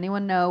quiz. Does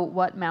anyone know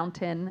what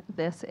mountain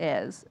this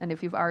is? And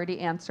if you've already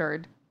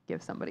answered,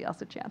 give somebody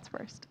else a chance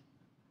first.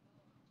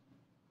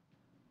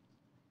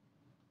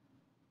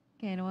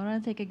 Okay, anyone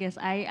want to take a guess?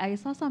 I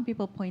saw some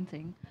people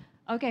pointing.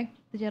 Okay,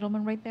 the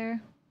gentleman right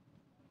there.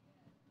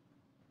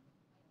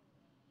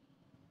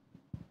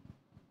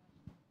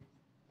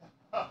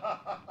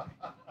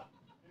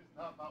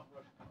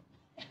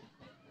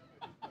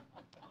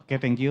 Okay,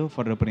 thank you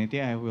for the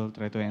opportunity. I will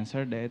try to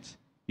answer. That's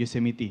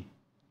Yosemite.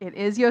 It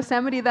is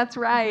Yosemite, that's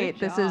right.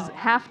 This is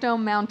Half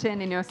Dome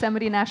Mountain in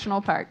Yosemite National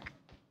Park.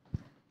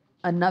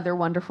 Another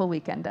wonderful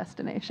weekend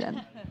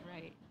destination.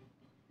 Right.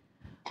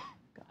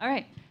 All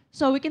right.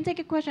 So we can take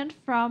a question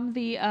from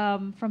the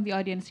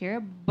audience here,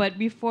 but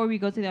before we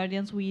go to the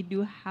audience, we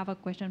do have a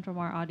question from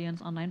our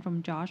audience online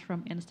from Josh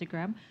from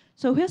Instagram.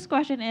 So his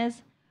question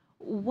is,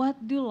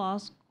 what do law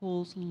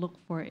schools look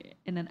for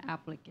in an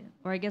applicant?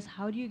 Or I guess,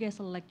 how do you guys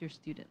select your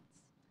students?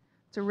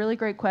 It's a really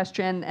great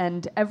question,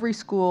 and every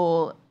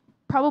school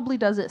probably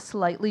does it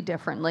slightly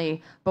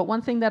differently. But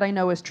one thing that I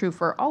know is true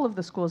for all of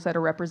the schools that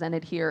are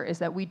represented here is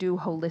that we do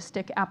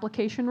holistic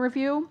application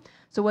review.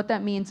 So what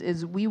that means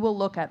is we will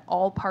look at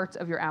all parts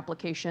of your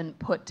application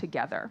put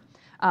together.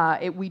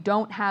 We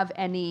don't have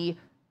any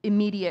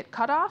immediate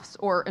cutoffs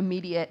or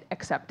immediate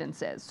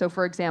acceptances. So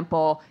for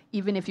example,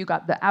 even if you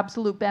got the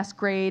absolute best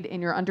grade in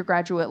your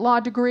undergraduate law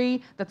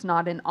degree, that's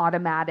not an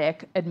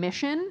automatic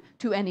admission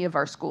to any of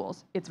our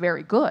schools. It's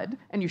very good,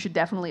 and you should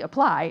definitely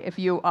apply if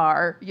you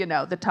are,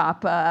 the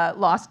top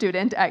law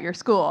student at your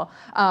school.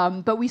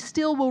 But we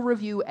still will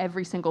review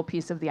every single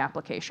piece of the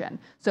application.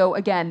 So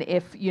again,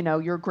 if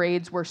your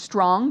grades were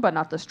strong but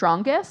not the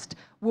strongest,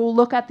 we'll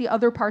look at the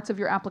other parts of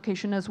your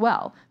application as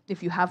well.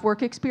 If you have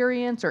work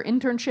experience or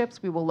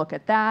internships, we will look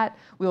at that.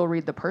 We will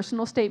read the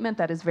personal statement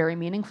that is very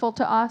meaningful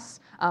to us.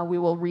 We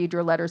will read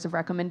your letters of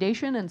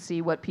recommendation and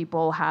see what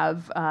people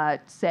have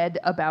said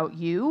about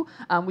you.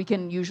 We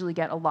can usually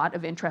get a lot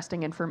of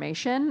interesting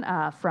information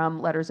from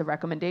letters of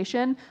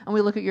recommendation. And we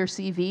look at your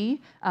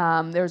CV.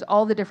 There's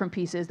all the different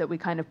pieces that we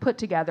kind of put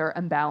together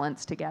and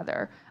balance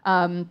together.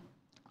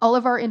 All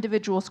of our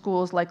individual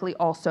schools likely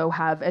also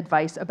have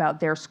advice about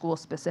their school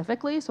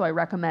specifically, so I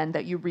recommend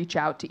that you reach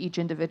out to each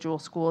individual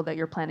school that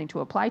you're planning to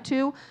apply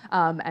to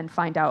and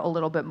find out a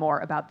little bit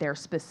more about their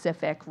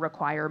specific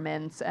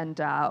requirements and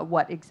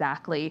what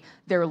exactly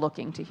they're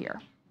looking to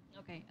hear.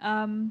 Okay,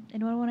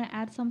 anyone want to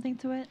add something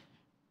to it?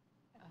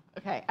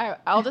 Okay,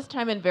 I'll just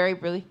chime in very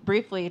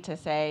briefly to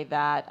say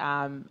that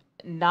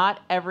not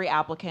every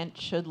applicant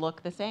should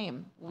look the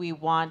same. We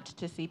want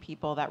to see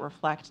people that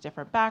reflect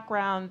different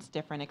backgrounds,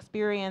 different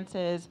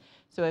experiences.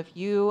 So if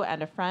you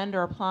and a friend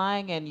are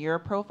applying and your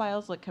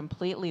profiles look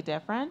completely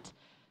different,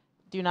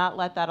 do not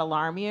let that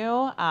alarm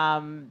you.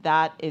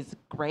 That is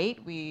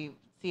great. We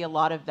see a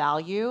lot of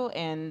value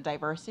in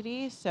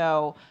diversity.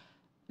 So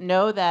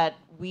know that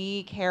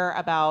we care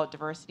about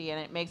diversity,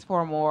 and it makes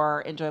for a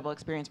more enjoyable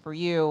experience for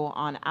you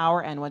on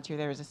our end once you're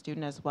there as a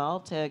student as well,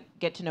 to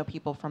get to know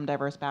people from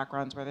diverse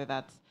backgrounds, whether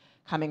that's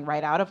coming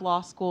right out of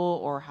law school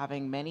or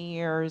having many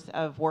years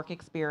of work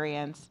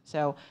experience.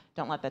 So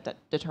don't let that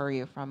deter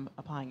you from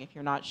applying if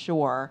you're not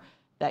sure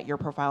that your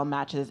profile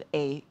matches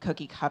a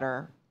cookie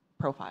cutter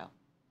profile.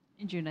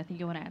 June, I think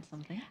you want to add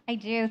something. I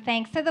do,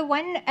 thanks. So the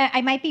one,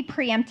 I might be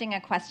preempting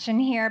a question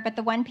here, but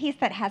the one piece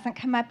that hasn't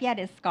come up yet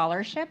is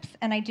scholarships.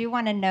 And I do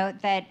want to note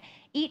that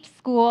each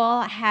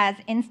school has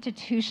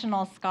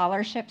institutional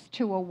scholarships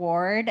to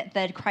award.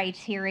 The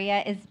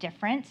criteria is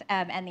different,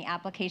 and the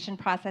application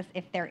process,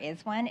 if there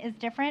is one, is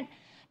different.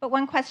 But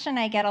one question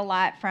I get a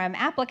lot from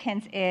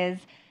applicants is,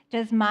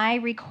 Does my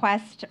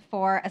request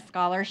for a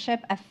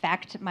scholarship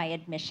affect my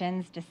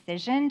admissions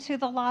decision to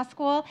the law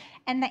school?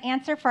 And the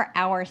answer for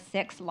our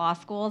 6 law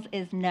schools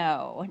is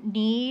no.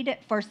 Need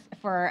for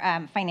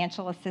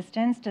financial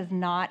assistance does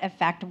not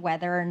affect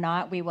whether or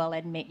not we will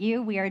admit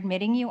you. We are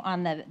admitting you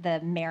on the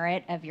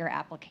merit of your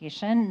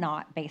application,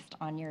 not based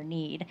on your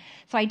need.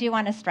 So I do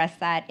want to stress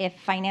that if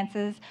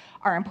finances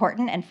are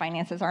important, and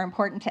finances are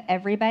important to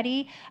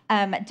everybody,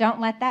 don't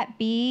let that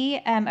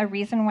be a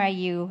reason why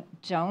you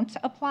don't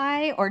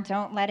apply, or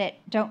don't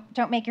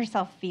make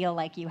yourself feel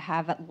like you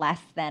have less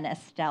than a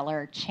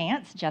stellar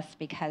chance just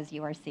because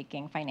you are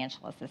seeking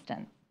financial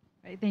assistance.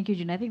 Right, thank you,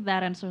 June. I think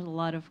that answers a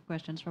lot of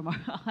questions from our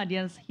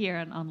audience here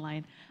and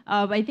online.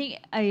 I think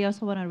I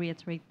also want to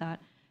reiterate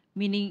that,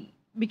 meaning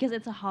because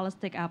it's a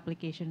holistic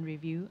application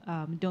review,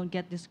 don't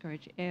get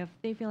discouraged if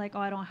they feel like, oh,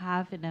 I don't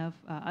have enough,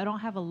 I don't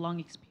have a long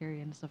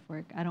experience of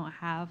work, I don't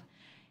have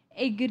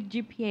a good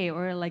GPA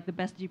or like the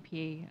best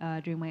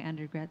GPA during my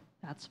undergrad.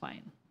 That's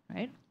fine,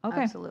 right?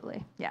 Okay.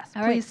 Absolutely. Yes.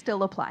 All Please right.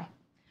 still apply.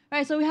 All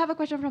right. So we have a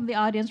question from the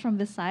audience from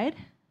this side.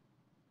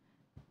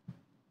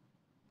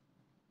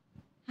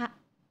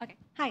 Okay.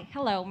 Hi.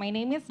 Hello. My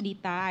name is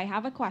Dita. I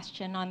have a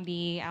question on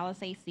the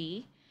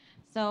LSAC.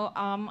 So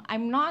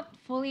I'm not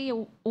fully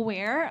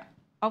aware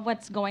of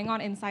what's going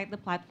on inside the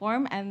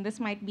platform, and this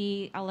might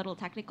be a little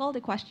technical, the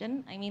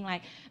question. I mean,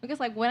 like, because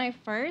like when I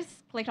first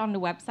clicked on the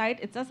website,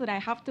 it says that I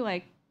have to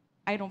like,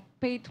 I don't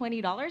pay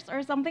 $20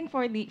 or something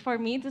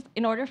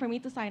in order for me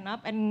to sign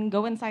up and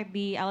go inside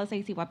the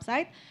LSAC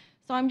website.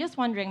 So I'm just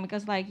wondering,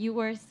 because like you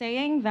were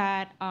saying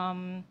that,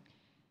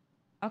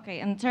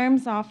 okay, in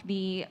terms of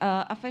the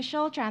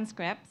official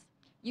transcripts,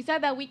 you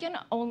said that we can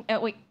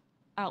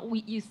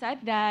you said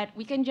that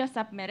we can just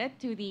submit it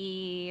to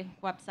the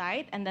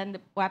website, and then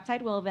the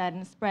website will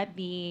then spread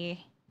the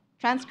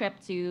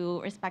transcript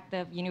to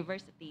respective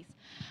universities.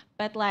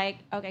 But like,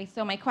 okay,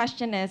 so my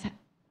question is,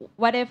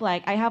 what if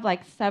like I have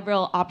like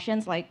several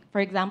options? Like,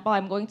 for example,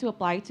 I'm going to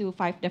apply to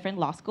 5 different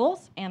law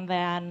schools, and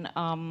then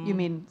You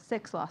mean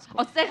 6 law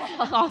schools? Oh,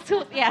 6 law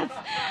schools. Yes,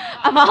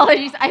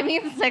 apologies. I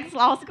mean 6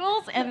 law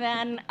schools, and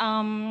then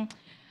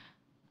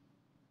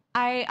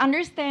I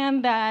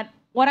understand that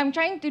what I'm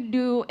trying to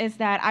do is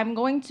that I'm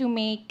going to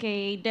make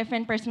a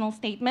different personal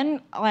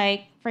statement.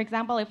 Like, for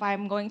example, if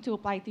I'm going to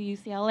apply to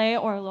UCLA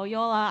or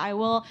Loyola, I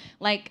will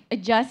like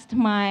adjust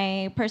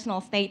my personal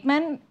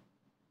statement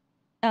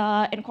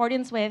in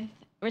accordance with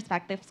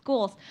respective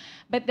schools.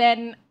 But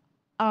then,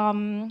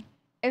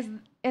 is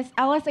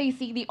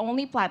LSAC the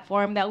only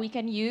platform that we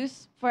can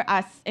use for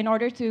us in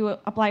order to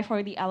apply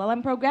for the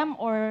LL.M program,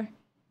 or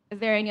is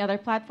there any other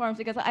platforms?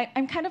 Because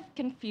I'm kind of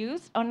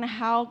confused on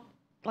how,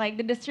 like,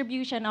 the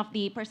distribution of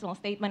the personal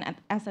statement,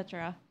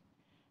 etc.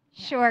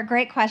 Sure,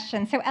 great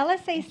question. So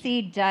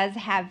LSAC does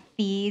have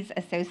fees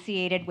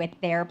associated with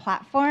their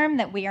platform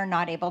that we are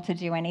not able to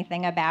do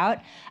anything about.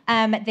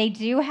 They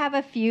do have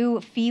a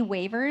few fee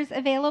waivers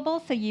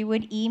available, so you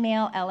would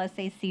email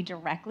LSAC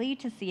directly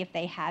to see if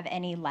they have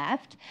any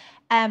left.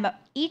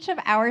 Each of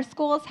our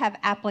schools have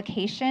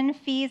application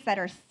fees that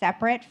are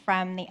separate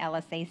from the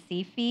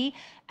LSAC fee.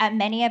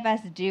 Many of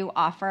us do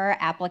offer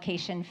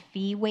application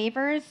fee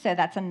waivers, so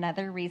that's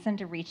another reason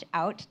to reach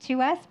out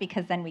to us,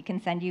 because then we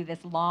can send you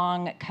this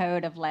long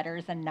code of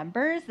letters and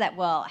numbers that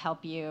will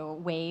help you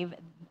waive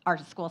our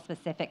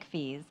school-specific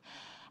fees.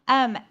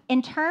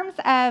 In terms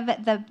of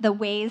the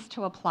ways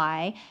to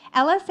apply,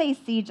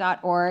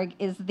 lsac.org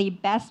is the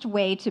best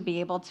way to be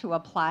able to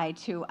apply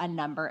to a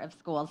number of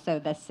schools, so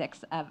the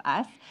 6 of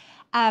us.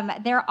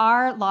 There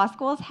are law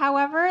schools,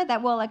 however,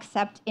 that will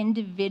accept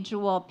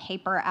individual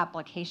paper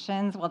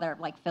applications. Well, they're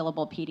like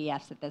fillable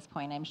PDFs at this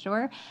point, I'm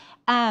sure.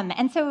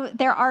 And so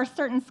there are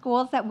certain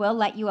schools that will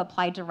let you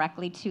apply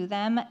directly to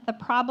them. The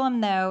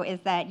problem, though,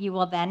 is that you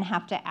will then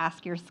have to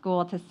ask your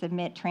school to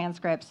submit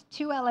transcripts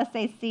to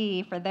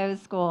LSAC for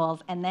those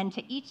schools, and then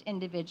to each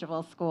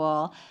individual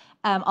school.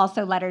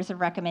 Also, letters of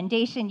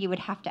recommendation. You would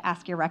have to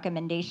ask your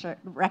recommenders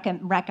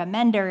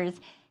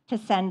to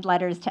send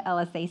letters to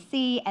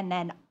LSAC, and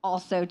then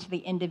also to the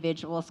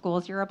individual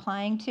schools you're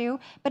applying to.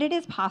 But it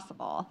is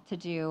possible to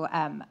do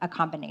a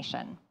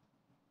combination.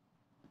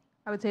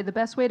 I would say the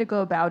best way to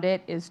go about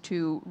it is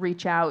to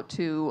reach out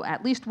to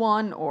at least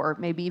one or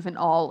maybe even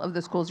all of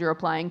the schools you're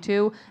applying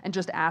to and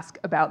just ask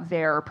about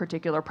their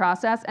particular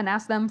process and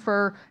ask them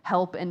for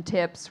help and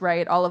tips,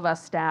 right? All of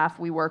us staff,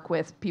 we work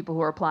with people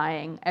who are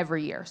applying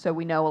every year. So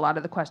we know a lot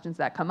of the questions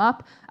that come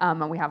up,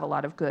 and we have a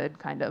lot of good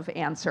kind of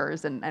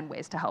answers and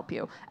ways to help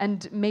you.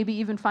 And maybe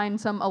even find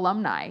some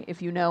alumni.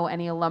 If you know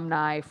any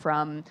alumni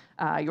from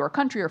your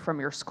country or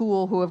from your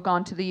school who have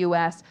gone to the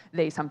US,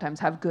 they sometimes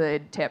have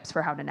good tips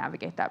for how to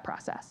navigate that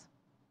process.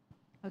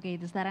 Okay,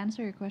 does that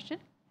answer your question?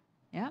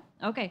 Yeah?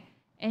 Okay.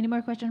 Any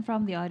more questions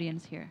from the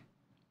audience here?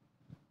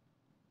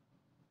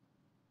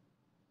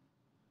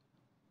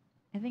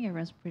 I think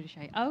everyone's pretty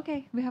shy. Oh,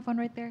 okay, we have one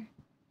right there.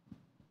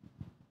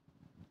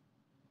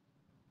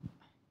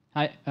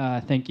 Hi,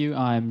 thank you.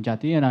 I'm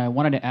Jati, and I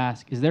wanted to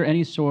ask, is there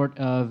any sort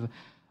of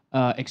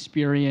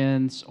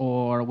experience,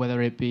 or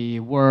whether it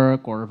be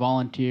work or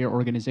volunteer,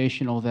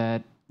 organizational,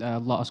 that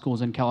law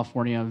schools in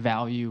California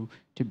value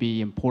to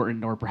be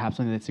important, or perhaps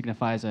something that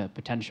signifies a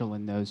potential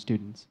in those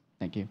students?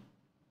 Thank you.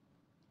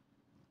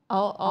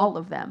 All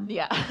of them.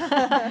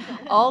 Yeah.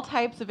 All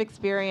types of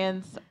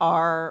experience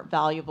are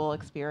valuable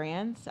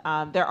experience.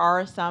 There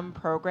are some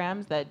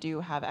programs that do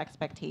have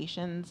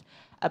expectations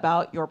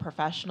about your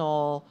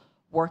professional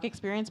work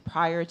experience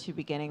prior to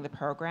beginning the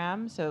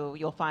program. So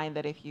you'll find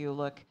that if you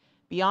look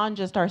beyond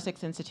just our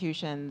 6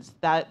 institutions,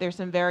 that there's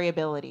some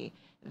variability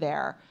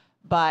there.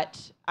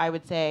 But I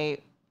would say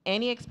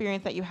any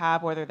experience that you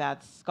have, whether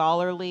that's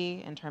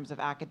scholarly in terms of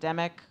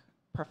academic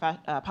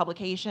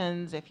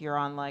publications, if you're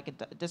on like a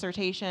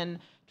dissertation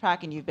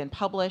track and you've been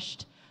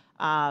published,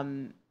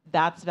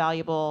 that's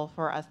valuable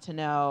for us to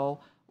know.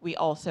 We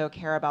also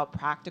care about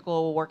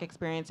practical work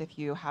experience if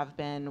you have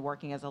been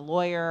working as a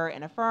lawyer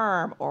in a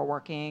firm or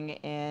working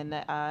in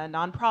a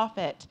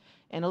nonprofit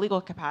in a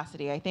legal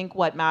capacity. I think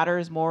what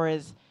matters more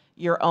is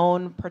your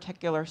own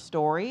particular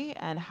story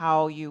and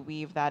how you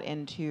weave that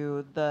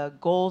into the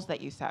goals that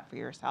you set for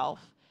yourself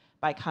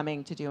by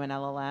coming to do an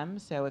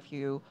LLM. So if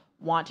you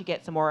want to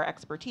get some more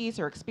expertise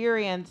or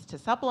experience to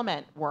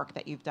supplement work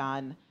that you've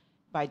done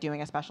by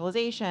doing a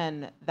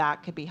specialization,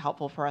 that could be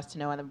helpful for us to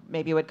know, and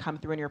maybe it would come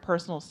through in your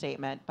personal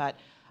statement. But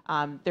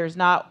there's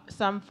not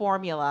some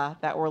formula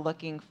that we're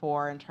looking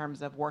for in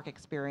terms of work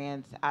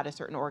experience at a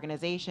certain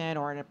organization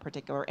or in a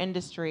particular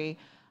industry.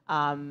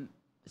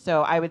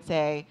 So I would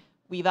say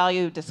we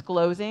value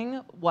disclosing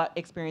what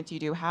experience you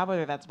do have,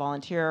 whether that's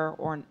volunteer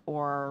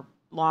or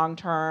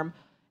long-term.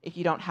 If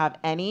you don't have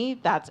any,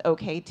 that's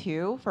okay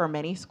too for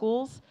many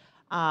schools.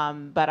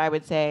 But I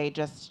would say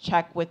just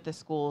check with the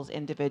schools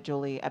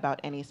individually about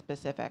any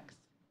specifics.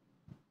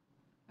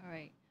 All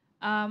right.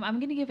 I'm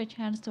going to give a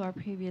chance to our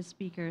previous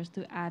speakers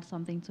to add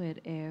something to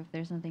it if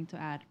there's something to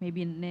add.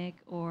 Maybe Nick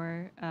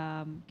or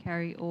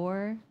Carrie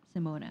or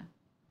Simona.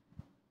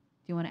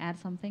 Do you want to add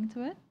something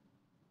to it?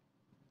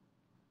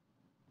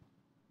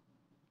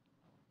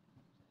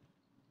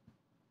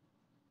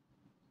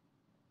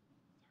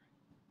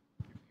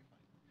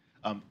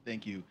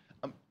 Thank you.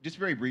 Just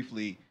very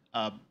briefly,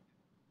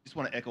 just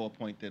want to echo a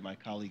point that my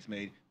colleagues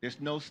made.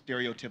 There's no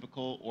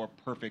stereotypical or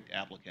perfect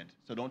applicant.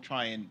 So don't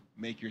try and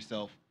make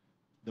yourself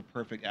the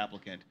perfect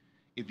applicant.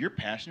 If you're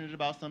passionate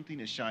about something,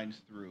 it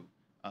shines through.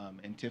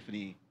 And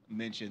Tiffany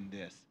mentioned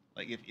this.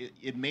 Like, if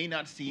it may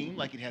not seem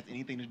like it has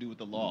anything to do with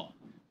the law.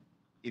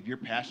 If you're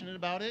passionate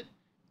about it,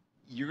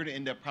 you're going to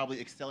end up probably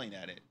excelling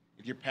at it.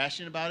 If you're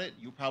passionate about it,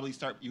 you'll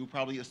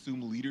probably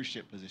assume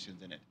leadership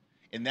positions in it.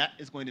 And that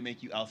is going to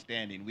make you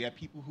outstanding. We have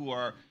people who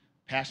are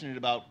passionate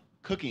about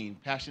cooking,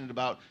 passionate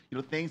about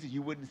things that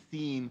you wouldn't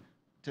seem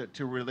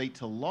to relate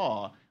to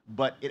law,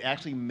 but it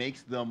actually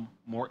makes them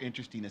more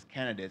interesting as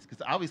candidates.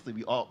 Because obviously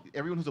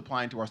everyone who's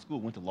applying to our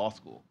school went to law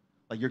school.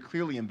 Like, you're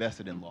clearly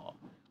invested in law.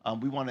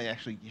 We want to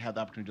actually have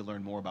the opportunity to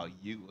learn more about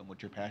you and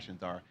what your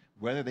passions are,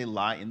 whether they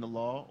lie in the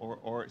law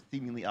or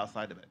seemingly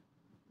outside of it.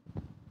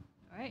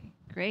 All right,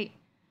 great.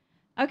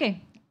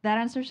 Okay, that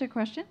answers your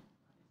question?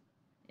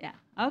 Yeah,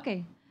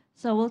 okay.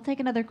 So we'll take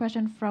another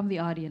question from the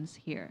audience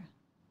here.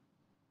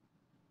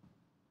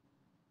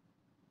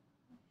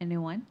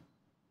 Anyone?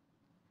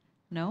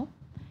 No?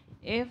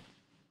 If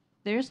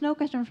there's no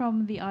question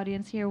from the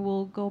audience here,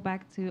 we'll go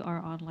back to our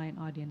online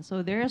audience.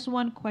 So there's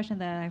one question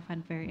that I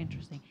find very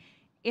interesting.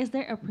 Is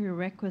there a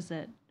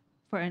prerequisite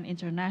for an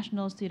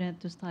international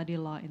student to study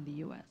law in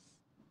the US?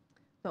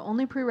 The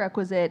only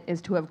prerequisite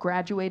is to have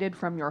graduated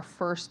from your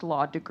first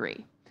law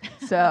degree.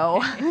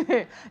 So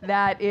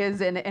that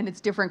is, and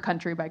it's different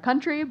country by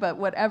country, but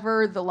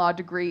whatever the law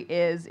degree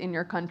is in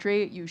your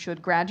country, you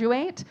should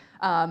graduate.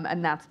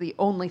 And that's the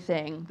only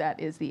thing that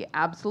is the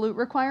absolute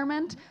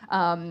requirement.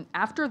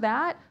 After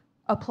that,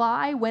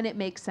 apply when it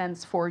makes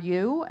sense for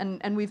you.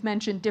 And we've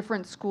mentioned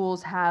different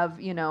schools have,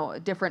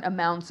 different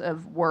amounts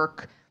of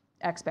work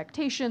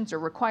expectations or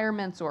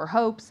requirements or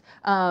hopes.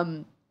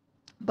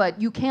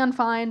 But you can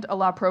find a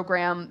law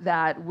program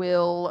that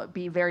will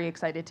be very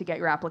excited to get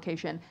your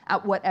application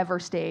at whatever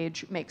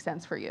stage makes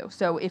sense for you.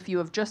 So if you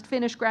have just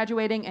finished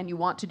graduating and you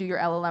want to do your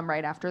LLM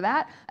right after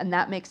that, and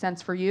that makes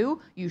sense for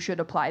you, you should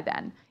apply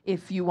then.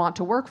 If you want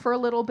to work for a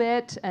little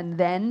bit and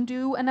then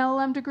do an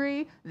LLM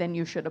degree, then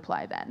you should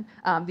apply then.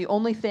 The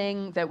only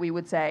thing that we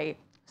would say,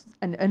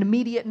 an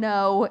immediate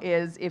no,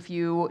 is if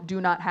you do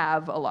not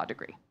have a law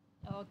degree.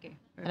 Okay.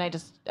 And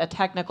a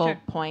technical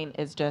point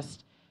is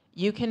just,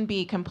 you can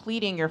be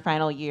completing your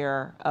final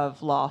year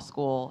of law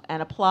school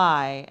and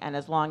apply, and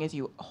as long as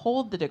you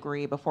hold the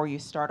degree before you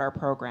start our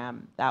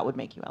program, that would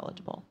make you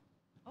eligible.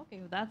 Okay,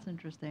 well, that's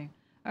interesting.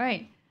 All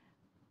right,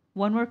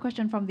 one more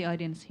question from the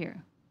audience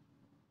here.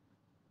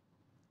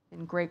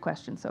 And great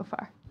question so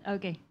far.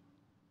 Okay.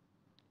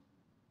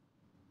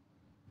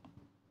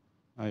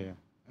 Oh,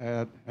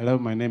 yeah. Hello,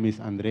 my name is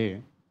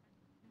Andre,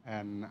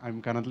 and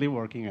I'm currently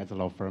working at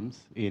law firms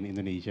in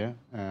Indonesia.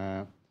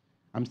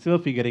 I'm still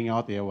figuring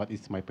out what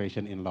is my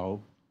passion in law,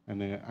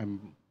 and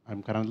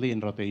I'm currently in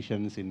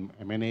rotations in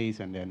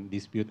M&As and then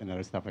dispute and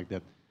other stuff like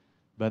that.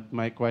 But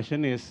my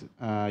question is,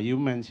 you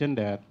mentioned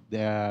that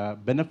the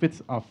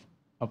benefits of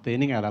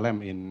obtaining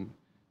LLM in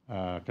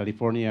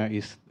California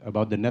is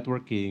about the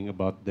networking,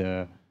 about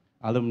the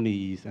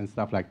alumni and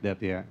stuff like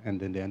that, yeah, and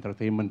then the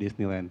entertainment,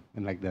 Disneyland,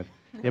 and like that.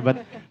 Yeah,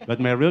 but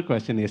my real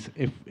question is,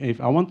 if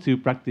I want to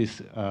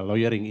practice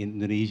lawyering in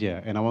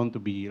Indonesia and I want to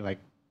be like,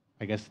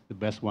 I guess the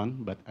best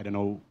one, but I don't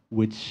know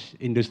which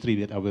industry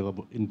that I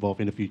will involve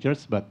in the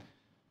futures, but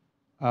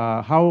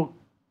how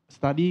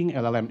studying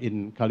LLM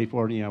in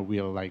California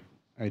will like,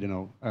 I don't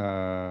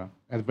know,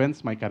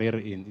 advance my career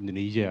in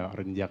Indonesia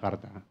or in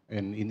Jakarta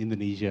and in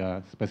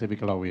Indonesia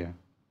specific law, yeah.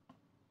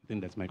 I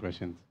think that's my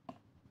question.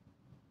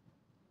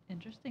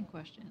 Interesting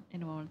question.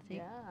 Anyone want to take?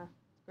 Yeah,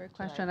 great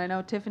question. I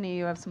know, Tiffany,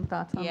 you have some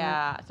thoughts on that.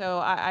 Yeah, so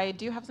I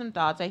do have some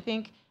thoughts. I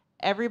think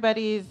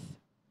everybody's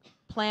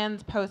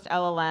plans post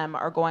LLM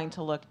are going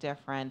to look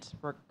different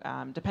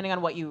depending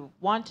on what you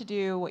want to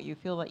do, what you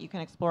feel that you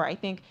can explore. I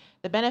think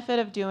the benefit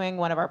of doing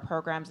one of our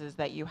programs is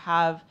that you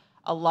have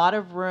a lot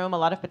of room, a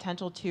lot of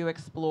potential to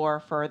explore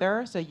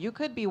further. So you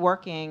could be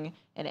working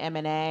in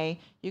M&A,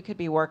 you could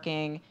be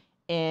working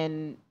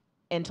in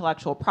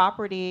intellectual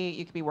property,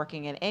 you could be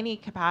working in any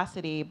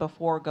capacity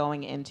before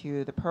going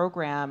into the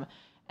program.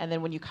 And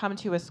then when you come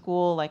to a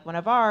school like one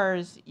of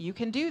ours, you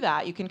can do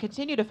that. You can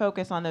continue to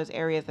focus on those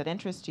areas that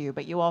interest you,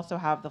 but you also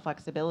have the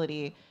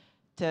flexibility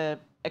to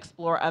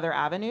explore other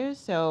avenues.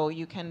 So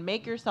you can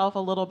make yourself a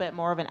little bit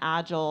more of an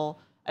agile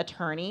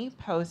attorney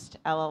post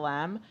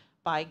LLM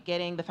by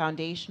getting the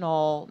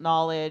foundational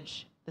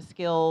knowledge, the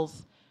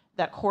skills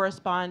that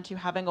correspond to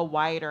having a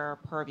wider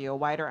purview, a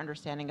wider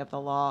understanding of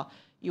the law.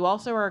 You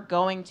also are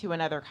going to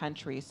another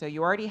country, so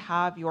you already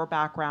have your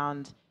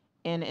background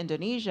in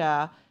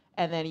Indonesia,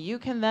 and then you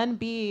can then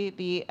be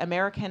the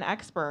American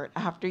expert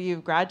after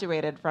you've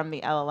graduated from the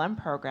LLM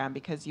program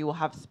because you will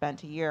have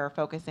spent a year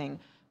focusing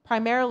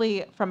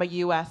primarily from a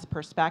US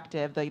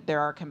perspective. There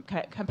are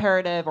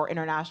comparative or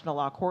international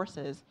law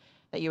courses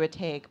that you would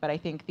take, but I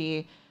think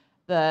the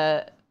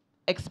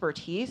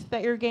expertise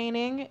that you're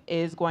gaining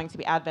is going to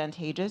be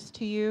advantageous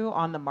to you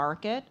on the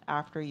market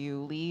after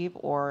you leave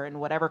or in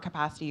whatever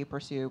capacity you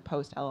pursue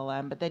post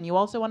LLM. But then you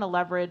also want to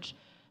leverage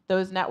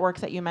those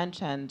networks that you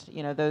mentioned,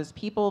 you know, those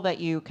people that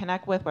you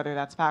connect with, whether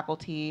that's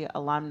faculty,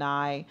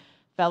 alumni,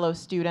 fellow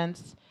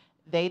students.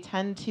 They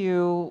tend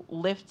to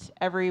lift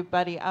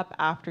everybody up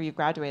after you've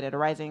graduated. A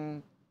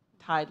rising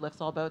tide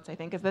lifts all boats, I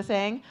think is the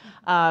saying.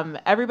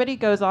 Everybody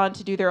goes on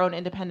to do their own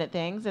independent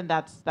things, and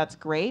that's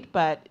great,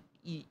 but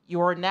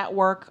your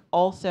network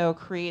also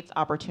creates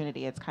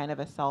opportunity. It's kind of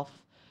a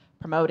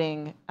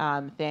self-promoting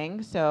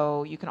thing.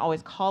 So you can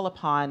always call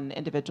upon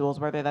individuals,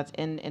 whether that's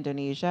in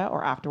Indonesia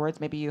or afterwards.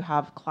 Maybe you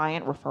have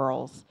client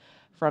referrals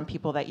from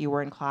people that you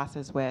were in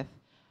classes with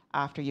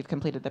after you've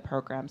completed the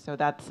program. So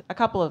that's a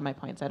couple of my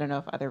points. I don't know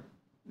if other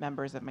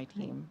members of my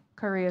team.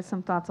 Curry has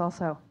some thoughts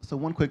also. So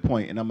one quick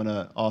point, and I'm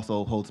gonna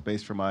also hold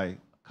space for my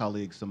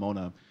colleague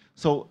Simona.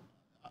 So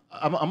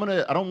I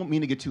don't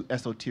mean to get too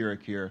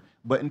esoteric here,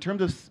 but in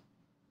terms of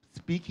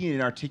speaking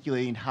and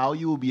articulating how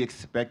you will be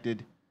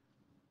expected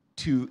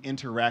to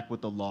interact with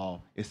the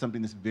law is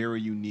something that's very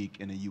unique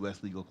in a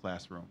US legal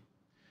classroom.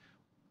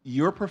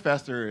 Your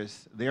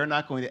professors, they're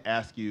not going to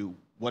ask you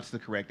what's the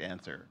correct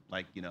answer,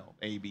 like, you know,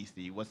 A, B,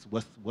 C, what's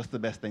the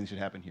best thing that should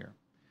happen here.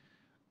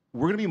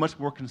 We're gonna be much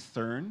more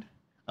concerned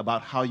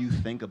about how you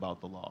think about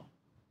the law.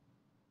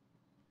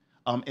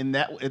 And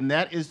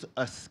that is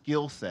a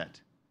skill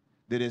set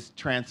that is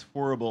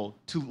transferable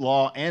to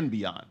law and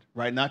beyond,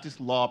 right? Not just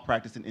law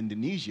practice in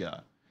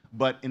Indonesia,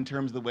 but in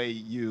terms of the way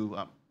you,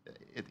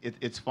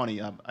 it's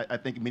funny, I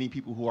think many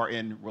people who are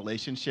in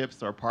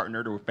relationships or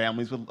partnered or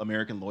families with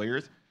American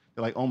lawyers,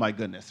 they're like, oh my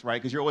goodness,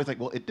 right? Because you're always like,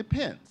 well, it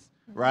depends,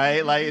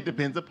 right? Like it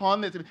depends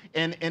upon this.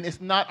 And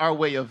it's not our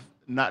way of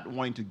not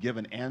wanting to give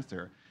an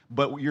answer,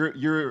 but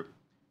you're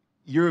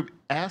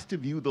asked to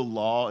view the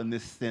law in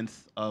this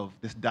sense of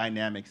this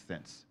dynamic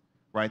sense,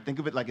 right? Think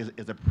of it like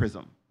as a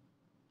prism.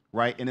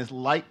 Right? And as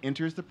light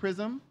enters the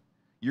prism,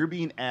 you're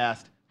being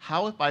asked,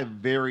 how if I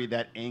vary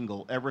that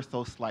angle ever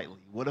so slightly?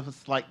 What if a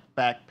slight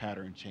fact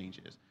pattern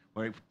changes?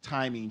 What if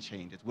timing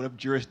changes? What if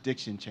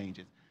jurisdiction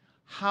changes?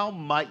 How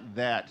might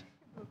that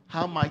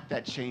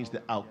change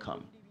the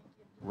outcome?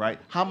 Right?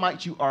 How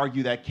might you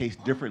argue that case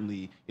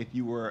differently if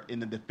you were in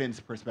the defense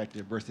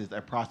perspective versus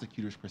a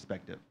prosecutor's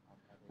perspective?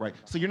 Right?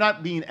 So you're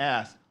not being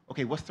asked,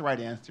 okay, what's the right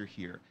answer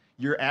here?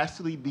 You're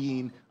actually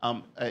being,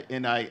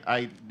 and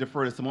I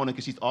defer to Simona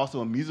because she's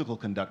also a musical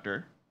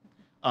conductor,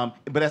 but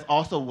that's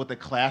also what the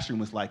classroom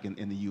was like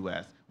in the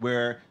US,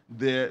 where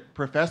the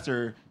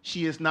professor,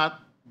 she is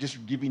not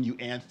just giving you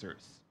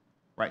answers,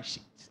 right?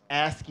 She's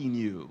asking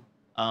you.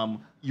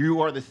 You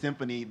are the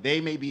symphony.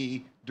 They may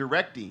be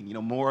directing, you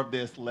know, more of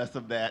this, less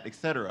of that, et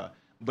cetera.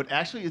 But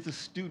actually, it's a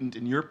student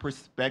in your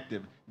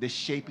perspective that's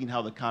shaping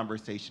how the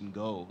conversation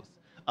goes.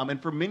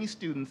 And for many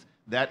students,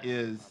 that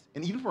is,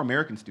 and even for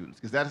American students,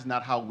 because that is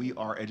not how we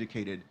are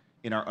educated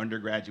in our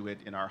undergraduate,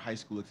 in our high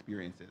school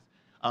experiences.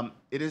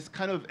 It is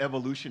kind of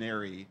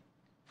evolutionary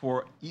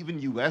for even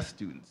US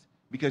students,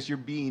 because you're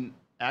being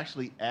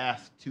actually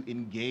asked to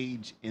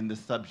engage in the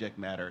subject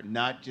matter,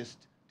 not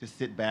just to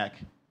sit back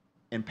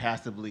and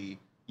passively,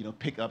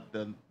 pick up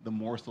the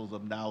morsels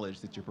of knowledge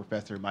that your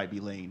professor might be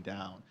laying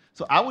down.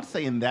 So I would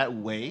say in that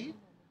way,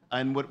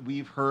 and what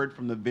we've heard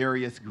from the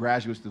various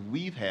graduates that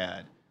we've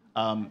had,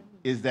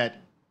 is that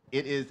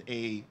it is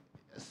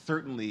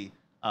certainly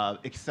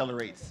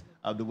accelerates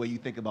the way you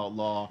think about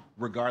law,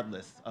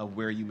 regardless of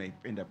where you may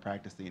end up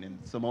practicing.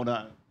 And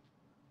Simona.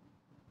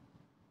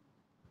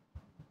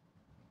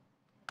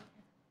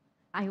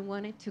 I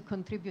wanted to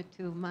contribute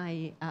to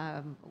my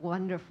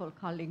wonderful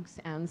colleagues'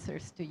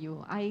 answers to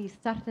you. I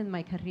started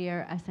my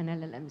career as an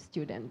LL.M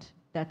student.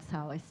 That's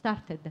how I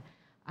started.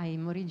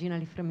 I'm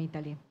originally from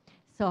Italy.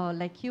 So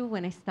like you,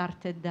 when I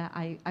started,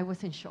 I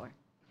wasn't sure.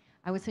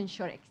 I wasn't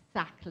sure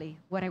exactly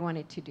what I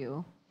wanted to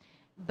do,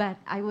 but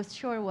I was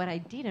sure what I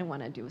didn't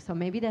want to do. So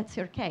maybe that's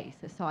your case.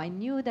 So I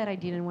knew that I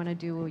didn't want to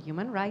do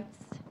human rights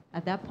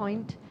at that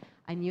point.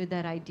 I knew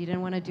that I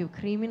didn't want to do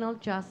criminal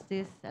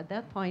justice. At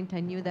that point, I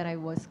knew that I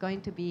was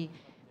going to be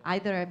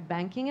either a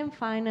banking and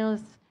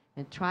finance,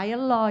 a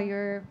trial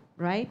lawyer,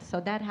 right? So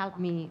that helped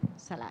me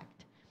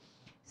select.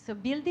 So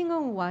building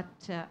on what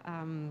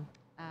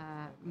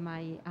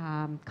my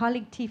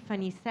colleague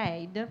Tiffany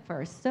said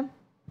first,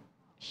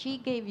 she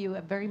gave you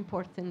a very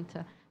important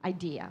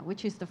idea,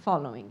 which is the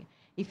following.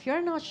 If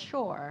you're not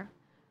sure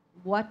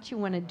what you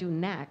want to do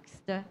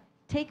next,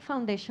 take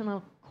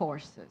foundational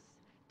courses.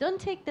 Don't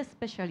take the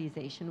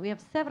specialization. We have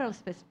several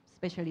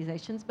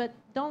specializations, but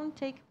don't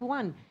take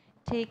one.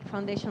 Take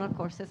foundational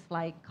courses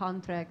like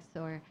contracts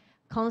or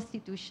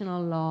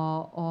constitutional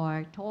law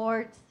or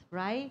torts,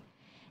 right?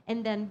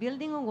 And then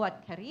building on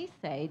what Carrie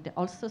said,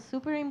 also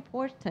super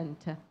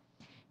important,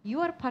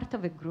 you are part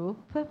of a group.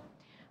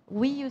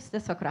 We use the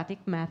Socratic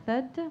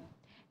method,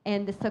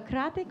 and the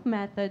Socratic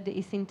method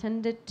is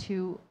intended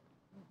to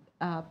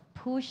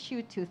push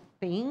you to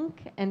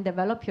think and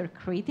develop your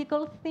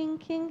critical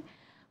thinking,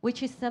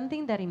 which is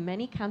something that in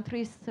many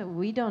countries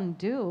we don't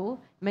do,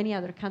 many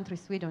other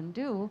countries we don't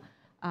do.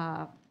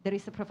 There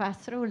is a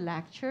professor who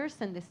lectures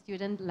and the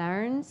student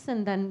learns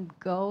and then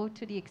go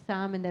to the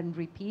exam and then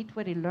repeat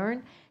what he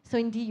learned. So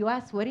in the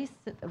US, what is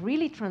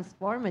really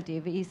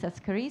transformative is, as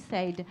Carrie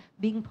said,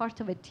 being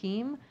part of a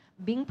team,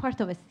 being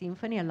part of a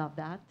symphony. I love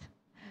that.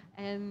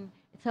 And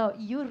so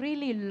you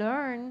really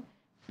learn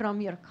from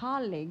your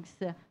colleagues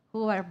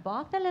who are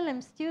both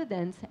LL.M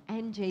students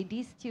and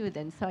JD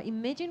students. So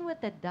imagine what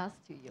that does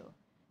to you.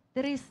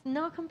 There is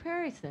no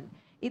comparison.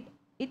 It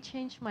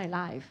changed my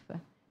life.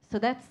 So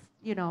that's,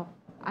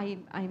 I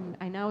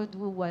now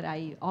do what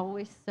I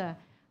always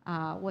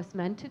was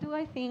meant to do,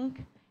 I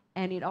think,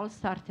 and it all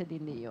started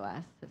in the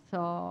US.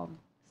 So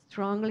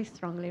strongly,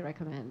 strongly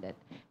recommend it.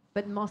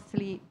 But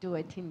mostly do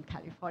it in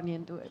California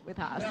and do it with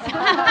us.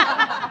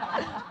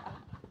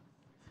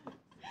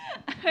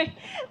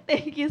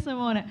 Thank you,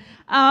 Simona.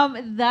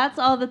 That's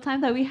all the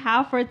time that we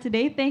have for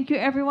today. Thank you,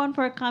 everyone,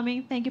 for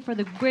coming. Thank you for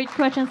the great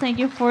questions. Thank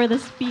you for the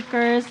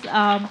speakers.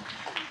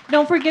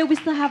 Don't forget, we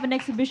still have an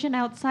exhibition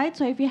outside.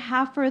 So if you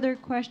have further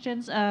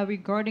questions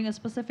regarding a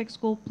specific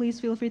school, please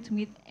feel free to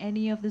meet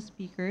any of the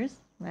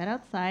speakers right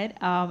outside.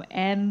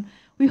 And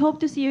we hope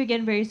to see you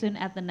again very soon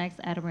at the next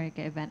At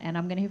America event. And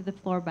I'm going to give the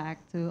floor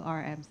back to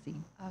our MC.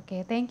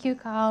 Okay, thank you,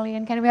 Kali.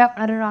 And can we have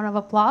another round of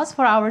applause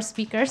for our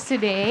speakers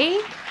today?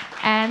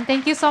 And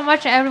thank you so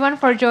much, everyone,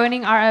 for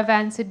joining our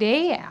event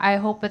today. I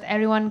hope that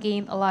everyone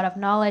gained a lot of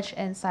knowledge,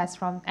 insights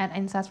from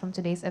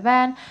today's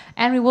event.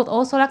 And we would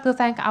also like to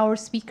thank our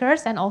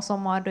speakers and also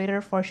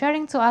moderator for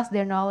sharing to us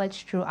their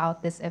knowledge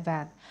throughout this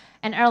event.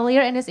 And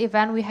earlier in this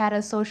event, we had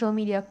a social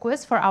media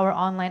quiz for our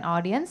online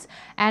audience.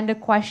 And the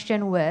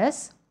question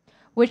was,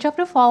 which of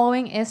the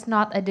following is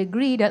not a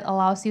degree that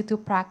allows you to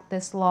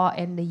practice law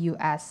in the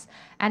US?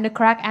 And the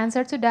correct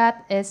answer to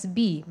that is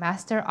B,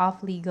 Master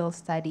of Legal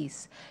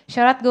Studies.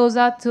 Shout out goes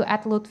out to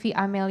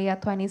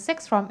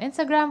 @LutfiAmelia26 from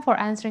Instagram for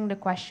answering the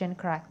question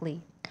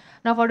correctly.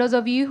 Now, for those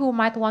of you who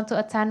might want to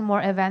attend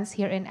more events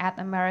here in At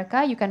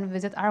America, you can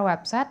visit our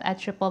website at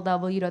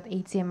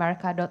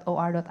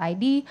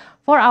www.atamerica.or.id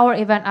for our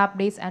event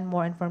updates and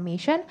more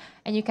information.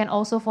 And you can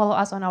also follow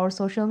us on our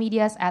social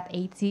medias at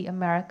AT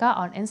America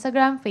on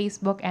Instagram,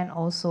 Facebook, and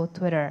also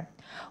Twitter.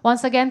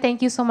 Once again,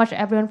 thank you so much,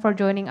 everyone, for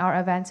joining our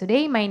event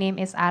today. My name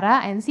is Ara,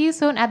 and see you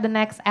soon at the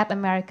next At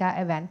America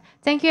event.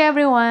 Thank you,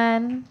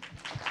 everyone.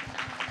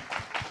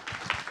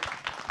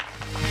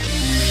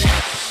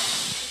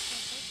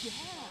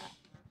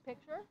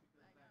 Picture?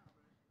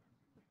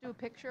 Do a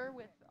picture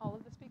with all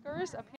of the speakers up here.